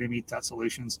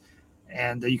live.libertymeat.solutions,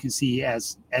 and you can see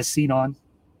as seen on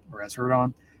or as heard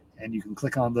on, and you can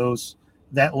click on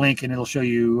that link, and it'll show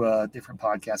you different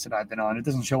podcasts that I've been on. It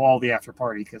doesn't show all the after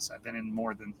party because I've been in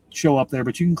more than show up there,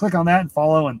 but you can click on that and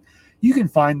follow, and you can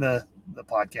find the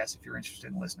podcast if you're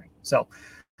interested in listening. So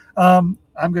I'm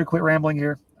going to quit rambling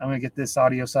here. I'm going to get this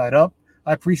audio side up.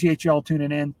 I appreciate y'all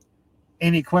tuning in.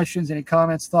 Any questions, any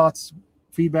comments, thoughts,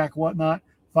 feedback, whatnot,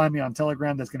 find me on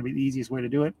Telegram. That's going to be the easiest way to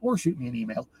do it, or shoot me an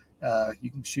email. You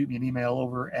can shoot me an email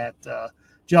over at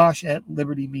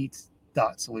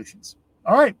josh@libertymeat.solutions.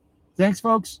 All right. Thanks,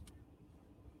 folks.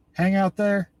 Hang out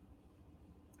there.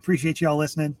 Appreciate y'all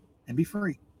listening, and be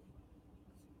free.